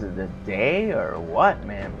because of the day or what,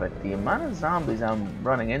 man, but the amount of zombies I'm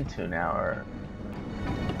running into now are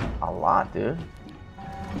a lot, dude.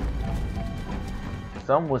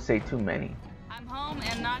 Some would say too many. I'm home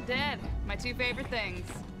and not dead. My two favorite things.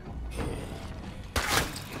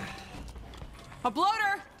 A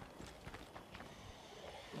bloater!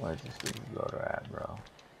 Where's this stupid bloater at, bro?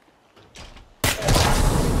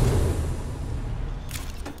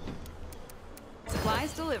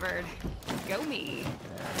 Supplies delivered. Go me.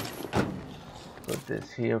 Put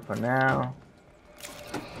this here for now.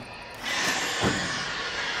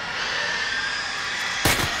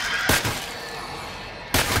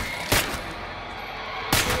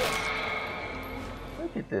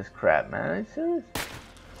 Look at this crap, man. Are you serious?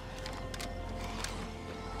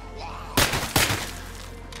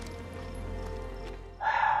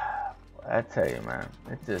 I tell you, man,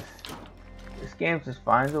 it just... This game just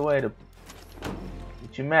finds a way to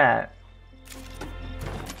get you mad.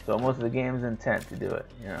 It's almost the game's intent to do it,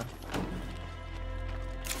 you know.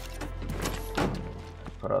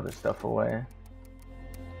 Put all this stuff away.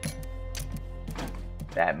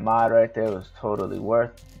 That mod right there was totally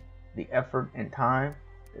worth the effort and time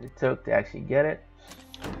that it took to actually get it.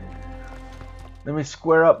 Let me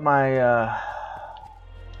square up my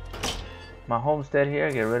my homestead here.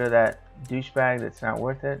 Get rid of that douchebag that's not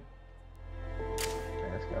worth it.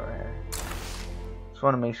 Let's go right here. Just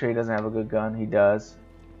want to make sure he doesn't have a good gun. He does.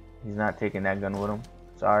 He's not taking that gun with him.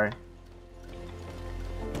 Sorry.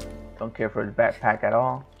 Don't care for his backpack at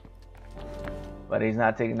all. But he's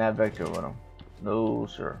not taking that vector with him. No,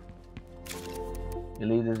 sir. You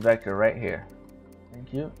leave this vector right here.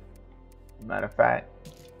 Thank you. Matter of fact,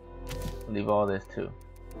 leave all this too.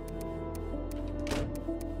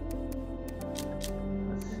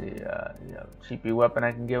 Let's see. You have a cheapy weapon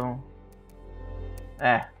I can give him.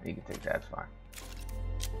 You can take that. It's fine.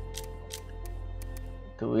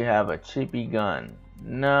 Do we have a cheapy gun?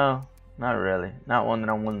 No, not really. Not one that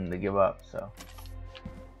I'm willing to give up. So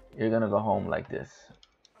you're gonna go home like this.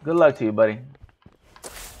 Good luck to you, buddy.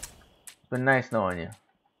 It's been nice knowing you.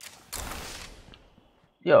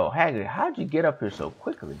 Yo, Hagrid, how'd you get up here so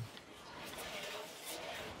quickly?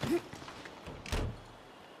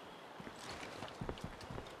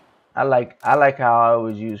 I like how I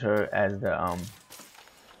always use her as the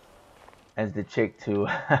chick to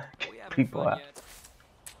kick people out.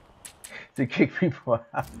 To kick people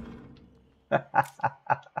out.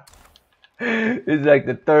 It's like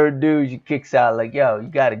the third dude she kicks out, like, yo, you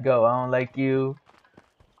gotta go. I don't like you.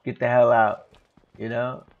 Get the hell out. You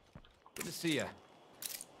know? Good to see ya.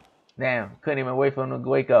 Damn, couldn't even wait for him to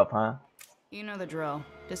wake up, huh? You know the drill.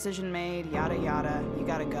 Decision made, yada yada. You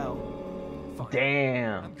gotta go. Fine.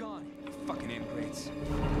 Damn. I'm gone. You fucking ingrates.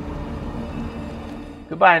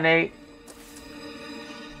 Goodbye, Nate.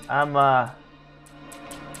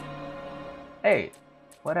 Hey,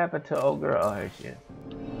 what happened to old girl? Oh, here she is.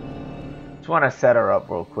 Just want to set her up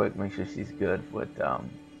real quick, make sure she's good with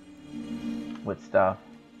stuff.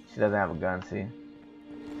 She doesn't have a gun, see?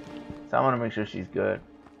 So I want to make sure she's good.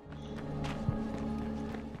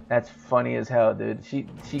 That's funny as hell, dude. She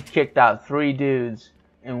kicked out 3 dudes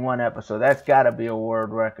in 1 episode. That's gotta be a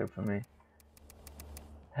world record for me.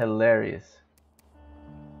 Hilarious.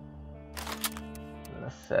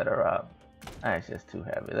 Let's set her up. It's just too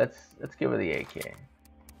heavy. Let's give her the AK.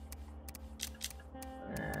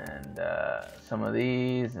 And some of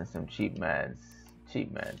these and some cheap meds.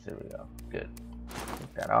 Cheap meds, there we go. Good.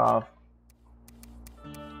 Take that off.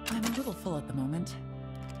 I'm a little full at the moment.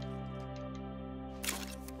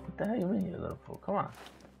 What the hell you mean you're a little full? Come on.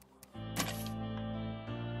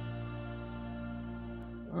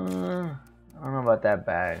 I don't know about that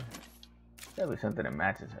bag. Gotta be something that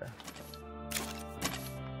matches her.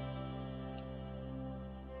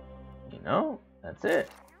 You know, that's it.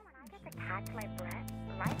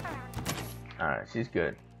 Alright, she's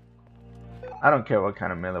good. I don't care what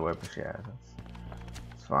kind of melee weapon she has.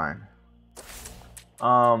 It's fine.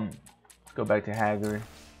 Let's go back to Haggery.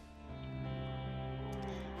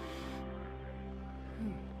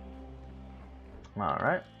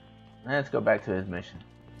 Alright. Let's go back to his mission.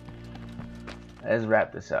 Let's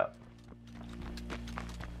wrap this up.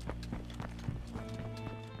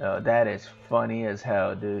 Oh, that is funny as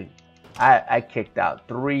hell, dude. I kicked out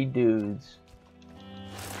 3 dudes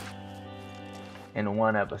in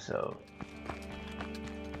 1 episode.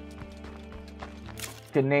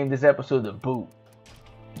 Could name this episode The Boot.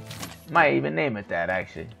 Might even name it that,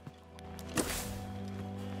 actually.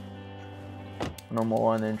 Number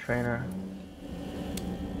 1 then trainer.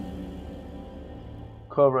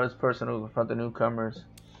 Cobra's person who confront the newcomers.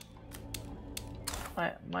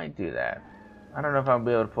 Might do that. I don't know if I'll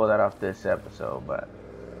be able to pull that off this episode, but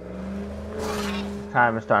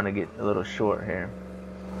time is starting to get a little short here.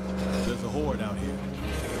 There's a horde out here.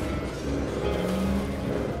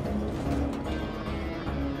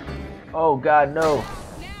 Oh God, no!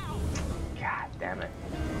 God damn it!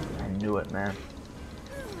 I knew it, man.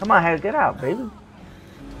 Come on, Harry, get out, baby.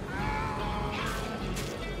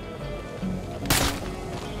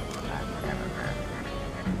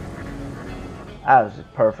 That was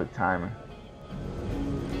just perfect timing.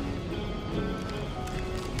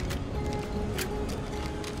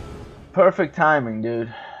 Perfect timing,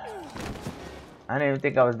 dude. I didn't even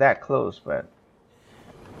think I was that close, but...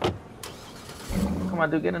 Come on,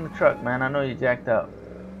 dude, get in the truck, man. I know you're jacked up.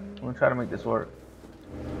 I'm gonna try to make this work.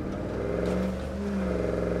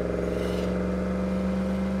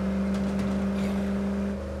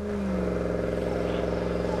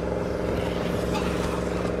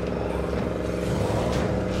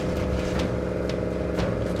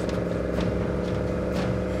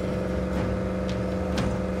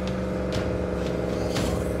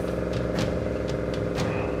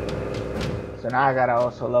 So now I gotta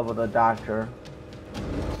also level the doctor.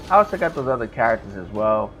 I also got those other characters as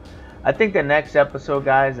well. I think the next episode,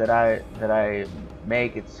 guys, that I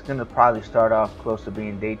make, it's gonna probably start off close to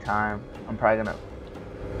being daytime. I'm probably gonna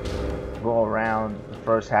go around the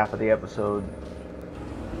first half of the episode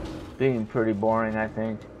being pretty boring, I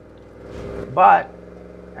think. But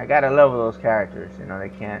I gotta level those characters. You know, they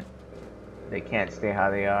can't stay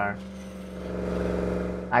how they are.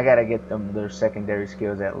 I gotta get them their secondary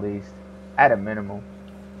skills at least, at a minimum,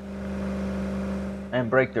 and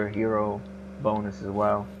break their hero bonus as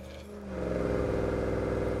well.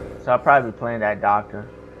 So I'll probably be playing that doctor.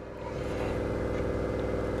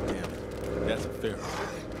 Damn, that's a pharaoh.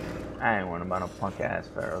 I ain't worrying about no punk ass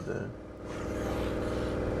pharaoh, dude.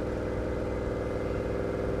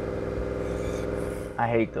 I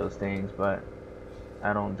hate those things, but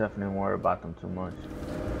I don't definitely worry about them too much.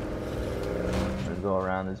 I'm gonna go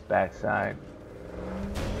around this backside.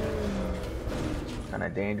 Kind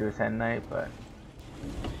of dangerous at night, but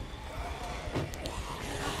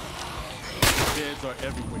Deads are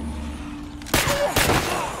everywhere.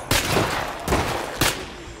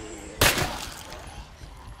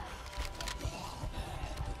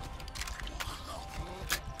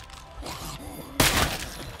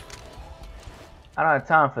 I don't have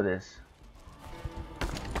time for this.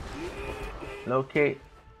 Locate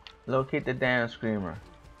the damn screamer.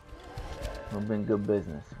 It'll be in good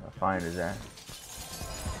business. I'll find his ass.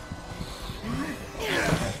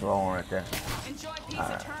 That's rolling right there. Enjoy peace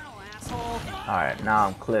eternal, asshole. Alright, now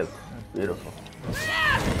I'm clipped. That's beautiful.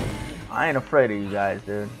 I ain't afraid of you guys,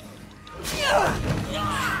 dude. I'm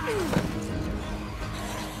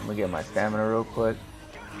gonna get my stamina real quick.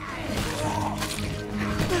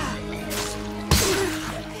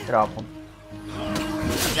 Get off him.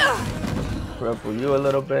 Cripple you a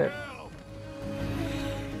little bit.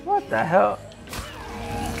 What the hell?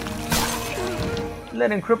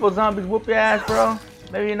 Letting crippled zombies whoop your ass, bro?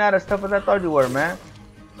 Maybe you're not as tough as I thought you were, man.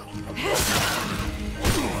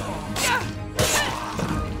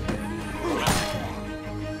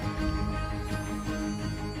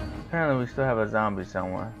 Apparently we still have a zombie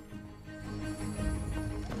somewhere.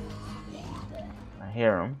 I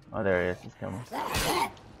hear him. Oh, there he is. He's coming.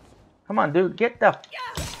 Come on, dude. Get the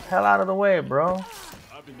hell out of the way, bro.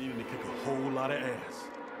 I've been needing to kick a whole lot of ass.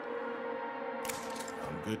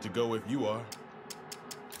 I'm good to go if you are.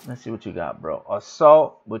 Let's see what you got, bro.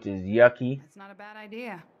 Assault, which is yucky. It's not a bad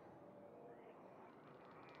idea.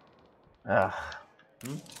 Ugh.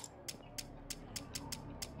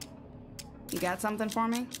 You got something for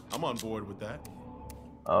me? I'm on board with that.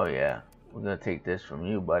 Oh, yeah. We're gonna take this from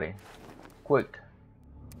you, buddy. Quick.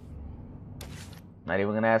 Not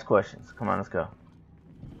even gonna ask questions. Come on, let's go.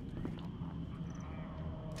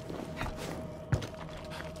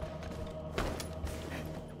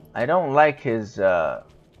 I don't like his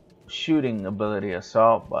shooting ability,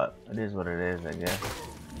 assault, but it is what it is, I guess.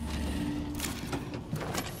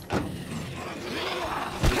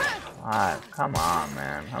 Alright, come on,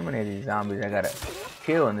 man. How many of these zombies I gotta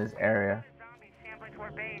kill in this area? Zombies sampling to our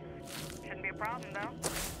base. Shouldn't be a problem, though.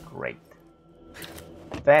 Great.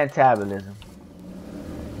 Fantabulism.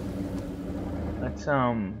 Let's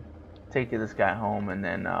take this guy home and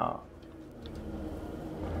then I'll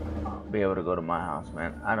be able to go to my house,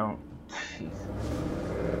 man. I don't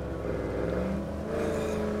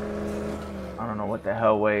know what the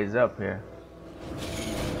hell way is up here.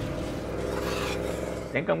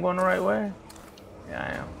 Think I'm going the right way? Yeah,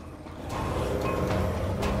 I am.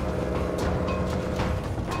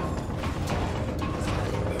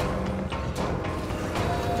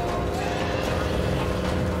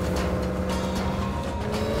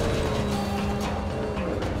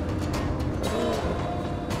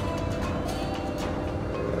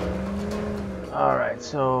 Alright,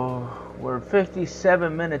 so we're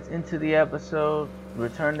 57 minutes into the episode.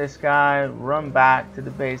 Return this guy, run back to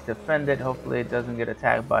the base, defend it. Hopefully it doesn't get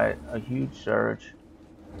attacked by a huge surge.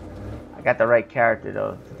 I got the right character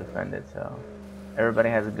though to defend it, so everybody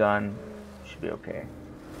has a gun. Should be okay.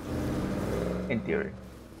 In theory.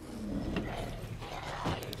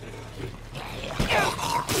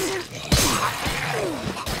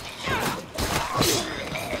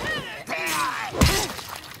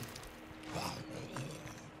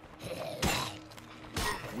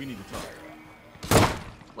 We need to talk.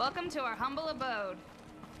 Welcome to our humble abode.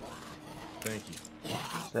 Thank you.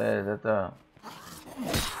 Says that the...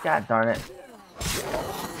 God darn it.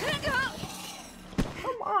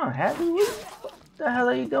 Come on, Happy. What the hell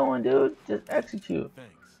are you doing, dude? Just execute.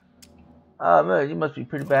 Thanks. Man, you must be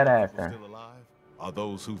pretty badass then. Still alive are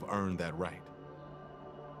those who've earned that right.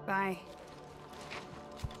 Bye.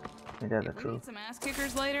 Ain't that the If we truth? need some ass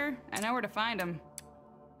kickers later, I know where to find them.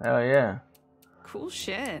 Hell yeah. Cool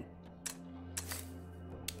shit.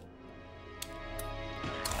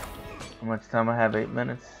 How much time I have? 8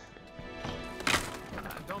 minutes.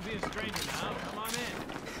 Don't be a stranger now. Come on in.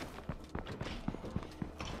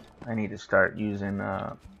 I need to start using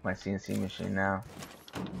my CNC machine now.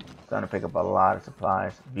 Starting to pick up a lot of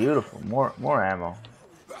supplies. Beautiful. More ammo.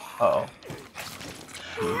 Uh-oh.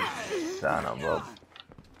 Son of a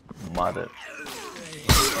mother.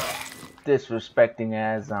 Disrespecting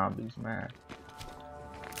ass zombies, man.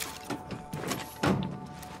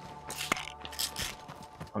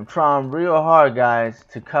 I'm trying real hard, guys,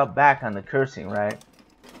 to cut back on the cursing, right?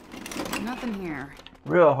 Nothing here.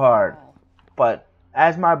 Real hard. But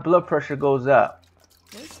as my blood pressure goes up,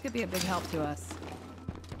 This could be a big help to us.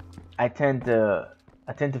 I tend to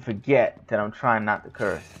forget that I'm trying not to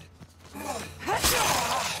curse.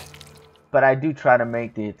 But I do try to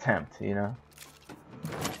make the attempt, you know?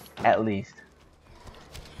 At least.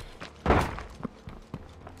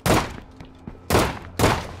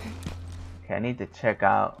 Okay, I need to check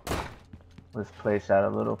out this place out a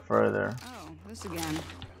little further. Oh, this again.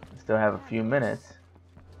 I still have a few minutes,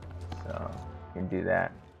 so I can do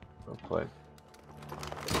that real quick.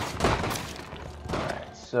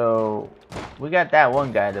 Alright, so we got that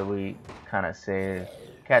one guy that we kind of saved.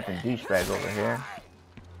 Captain Douchebag over here.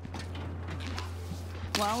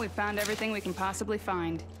 Well, we found everything we can possibly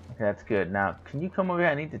find. Okay, that's good. Now, can you come over here?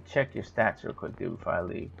 I need to check your stats real quick, dude, before I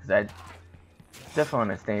leave. Because I definitely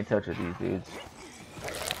want to stay in touch with these dudes.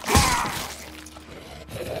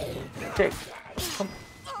 chick.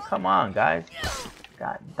 Come on, guys.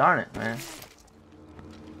 God darn it, man.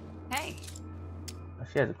 Hey. Oh,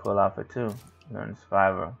 she has a cool outfit too. Learn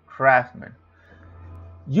survivor. Craftsman.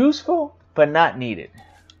 Useful, but not needed.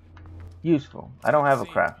 Useful. I don't have a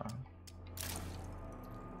craftsman.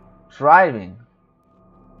 Driving.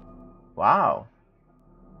 Wow.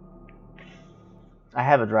 I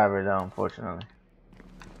have a driver though, unfortunately.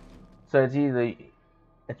 So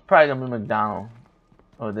it's probably gonna be McDonald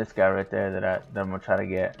or this guy right there that I'm gonna try to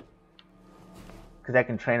get, because I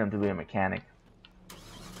can train him to be a mechanic.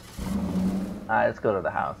 Alright, let's go to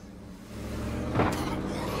the house.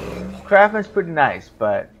 Craftsman's pretty nice,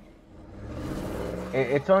 but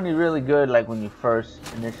it's only really good like when you first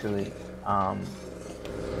initially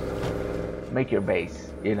make your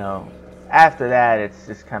base, you know. After that, it's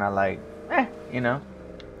just kind of like, you know.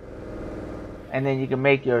 And then you can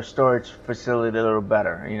make your storage facility a little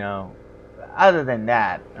better, you know. Other than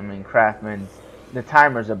that, I mean, Craftsman's, the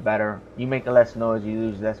timers are better. You make less noise, you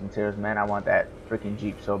use less materials. Man, I want that freaking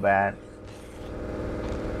Jeep so bad.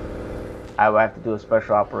 I would have to do a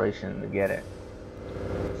special operation to get it.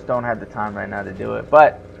 Just don't have the time right now to do it.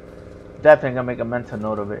 But definitely gonna make a mental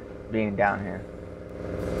note of it being down here.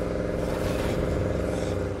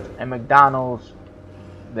 And McDonald's,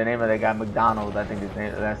 the name of that guy, McDonald, I think his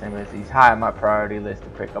last name is. He's high on my priority list to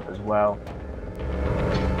pick up as well.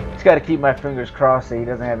 Just got to keep my fingers crossed that he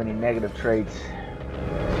doesn't have any negative traits.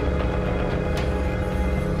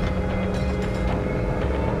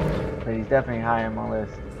 But he's definitely high on my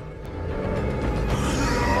list.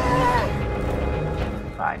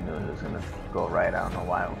 I knew it was gonna go right. I don't know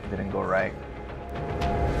why it didn't go right.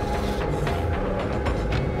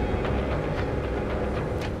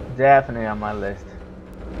 Definitely on my list.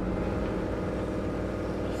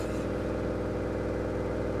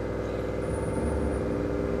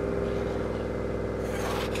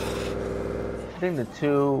 I think the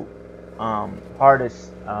two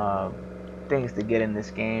hardest things to get in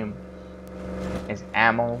this game is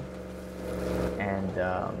ammo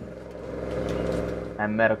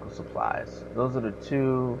and medical supplies. Those are the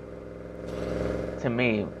two, to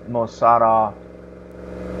me, most sought off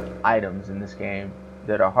items in this game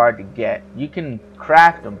that are hard to get. You can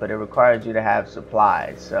craft them, but it requires you to have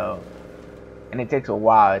supplies. So, and it takes a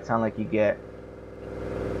while. It's not like you can't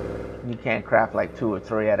craft like 2 or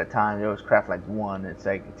 3 at a time. You always craft like 1. It's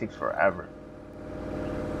like it takes forever.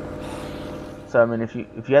 So I mean, if you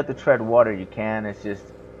have to tread water, you can. It's just,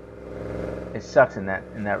 it sucks in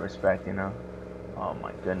that respect, you know. Oh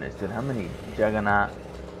my goodness, dude, how many Juggernaut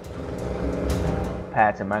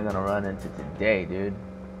pats am I gonna run into today, dude?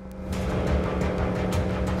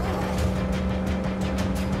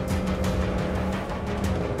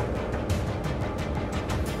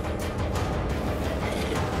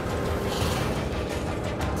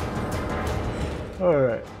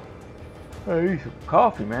 Alright. I need some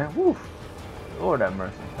coffee, man. Woo. Lord have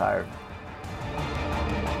mercy, I'm tired.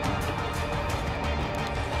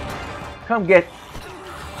 Come get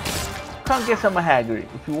some Mahagri.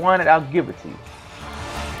 If you want it, I'll give it to you.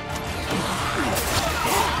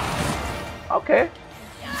 Okay.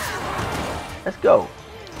 Let's go.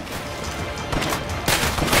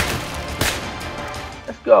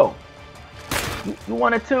 Let's go. You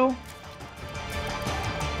want it too?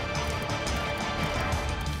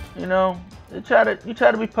 You know, you try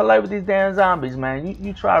to be polite with these damn zombies, man.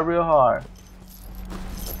 You try real hard,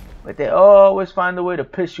 but they always find a way to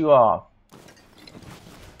piss you off.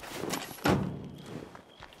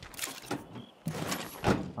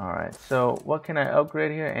 Alright, so what can I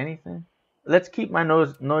upgrade here? Anything? Let's keep my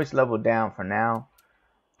noise level down for now.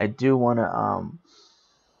 I do want to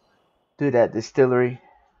do that distillery.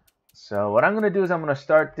 So what I'm going to do is I'm going to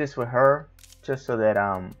start this with her, just so that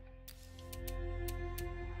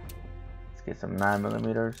let's get some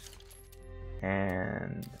 9mm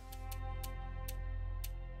and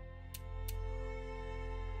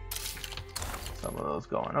some of those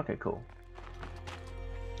going. Okay, cool.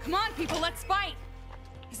 Come on, people, let's fight!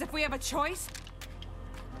 As if we have a choice.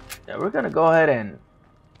 Yeah, we're gonna go ahead and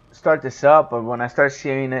start this up, but when I start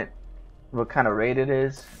seeing it, what kind of rate it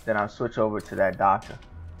is, then I'll switch over to that doctor.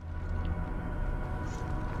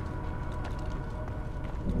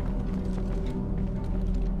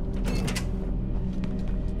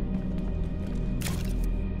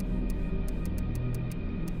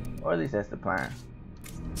 Or at least that's the plan.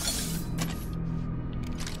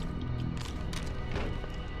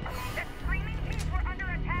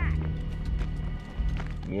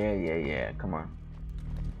 Yeah, come on.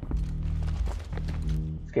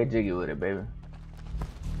 Let's get jiggy with it, baby.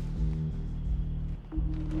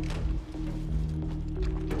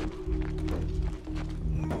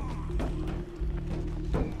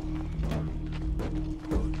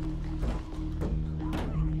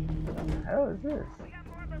 is this? We got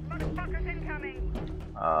more of those motherfuckers incoming.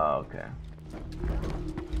 Oh, okay.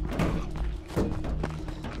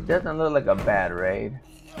 It doesn't look like a bad raid.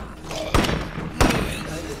 Now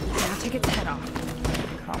take its head off.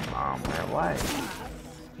 Come on, man. Why?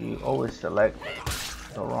 You always select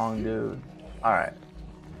the wrong dude. Alright.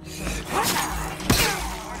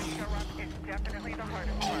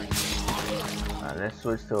 Let's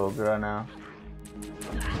switch to a girl now.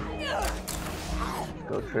 Let's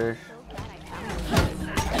go Trish.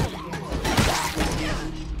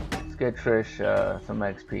 Let's get Trish some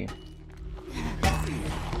XP.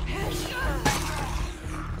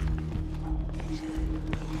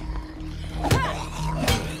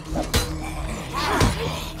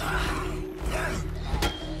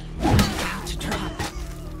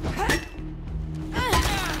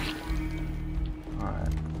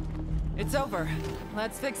 It's over.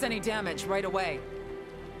 Let's fix any damage right away.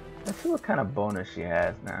 Let's see what kind of bonus she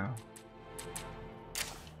has now.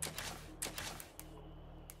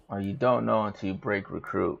 Oh, you don't know until you break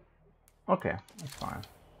recruit. Okay, that's fine.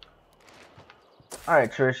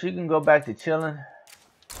 Alright, Trish, you can go back to chilling.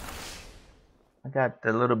 I got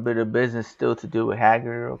a little bit of business still to do with Haggerty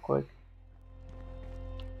real quick.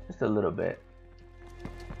 Just a little bit.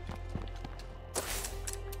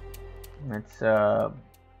 Let's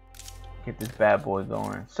get this bad boy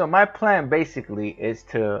going. So my plan basically is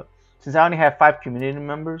to, since I only have 5 community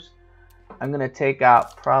members, I'm gonna take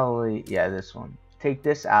out probably, yeah, this one. Take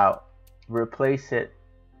this out, replace it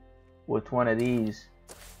with one of these,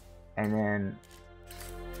 and then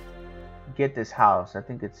get this house. I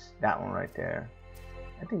think it's that one right there.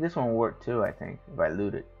 I think this one will work too, I think, if I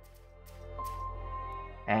loot it.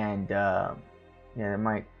 And yeah, it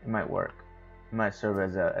might work. It might serve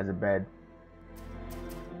as a bed.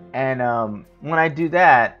 And when I do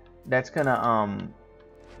that, that's gonna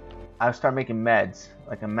I'll start making meds,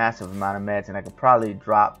 like a massive amount of meds, and I could probably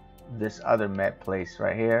drop this other med place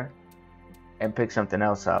right here and pick something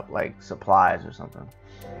else up, like supplies or something.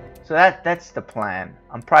 So that's the plan.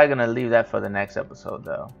 I'm probably gonna leave that for the next episode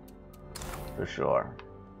though, for sure,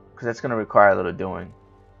 because that's gonna require a little doing.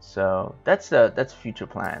 So that's future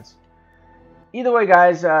plans. Either way,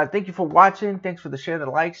 guys, thank you for watching. Thanks for the share, the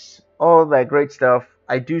likes, all that great stuff.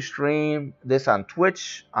 I do stream this on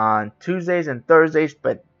Twitch on Tuesdays and Thursdays,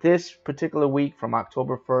 but this particular week from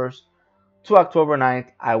October 1st to October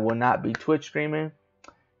 9th, I will not be Twitch streaming.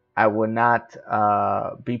 I will not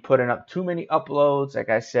be putting up too many uploads. Like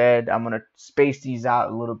I said, I'm going to space these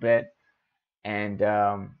out a little bit, and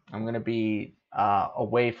I'm going to be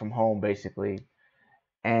away from home, basically.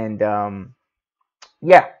 And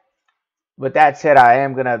yeah, with that said, I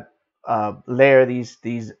am going to layer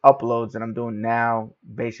these uploads that I'm doing now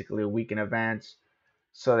basically a week in advance,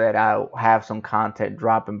 so that I'll have some content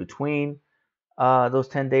drop in between those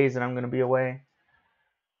 10 days that I'm going to be away,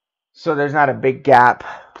 so there's not a big gap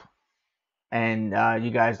and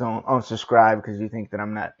you guys don't unsubscribe because you think that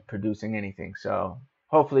I'm not producing anything. So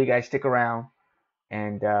hopefully you guys stick around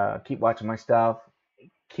and keep watching my stuff,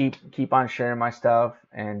 keep on sharing my stuff,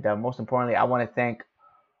 and most importantly, I want to thank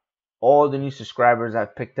all the new subscribers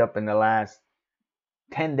I've picked up in the last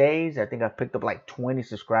 10 days. I think I've picked up like 20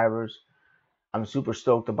 subscribers. I'm super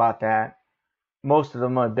stoked about that. Most of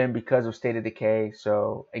them have been because of State of Decay.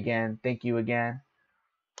 So again, thank you again.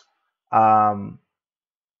 I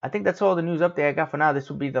think that's all the news update I got for now. This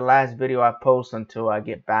will be the last video I post until I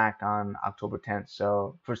get back on October 10th.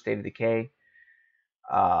 So for State of Decay,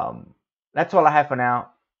 that's all I have for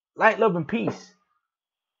now. Light, love, and peace.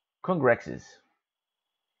 Congrexes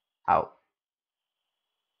out.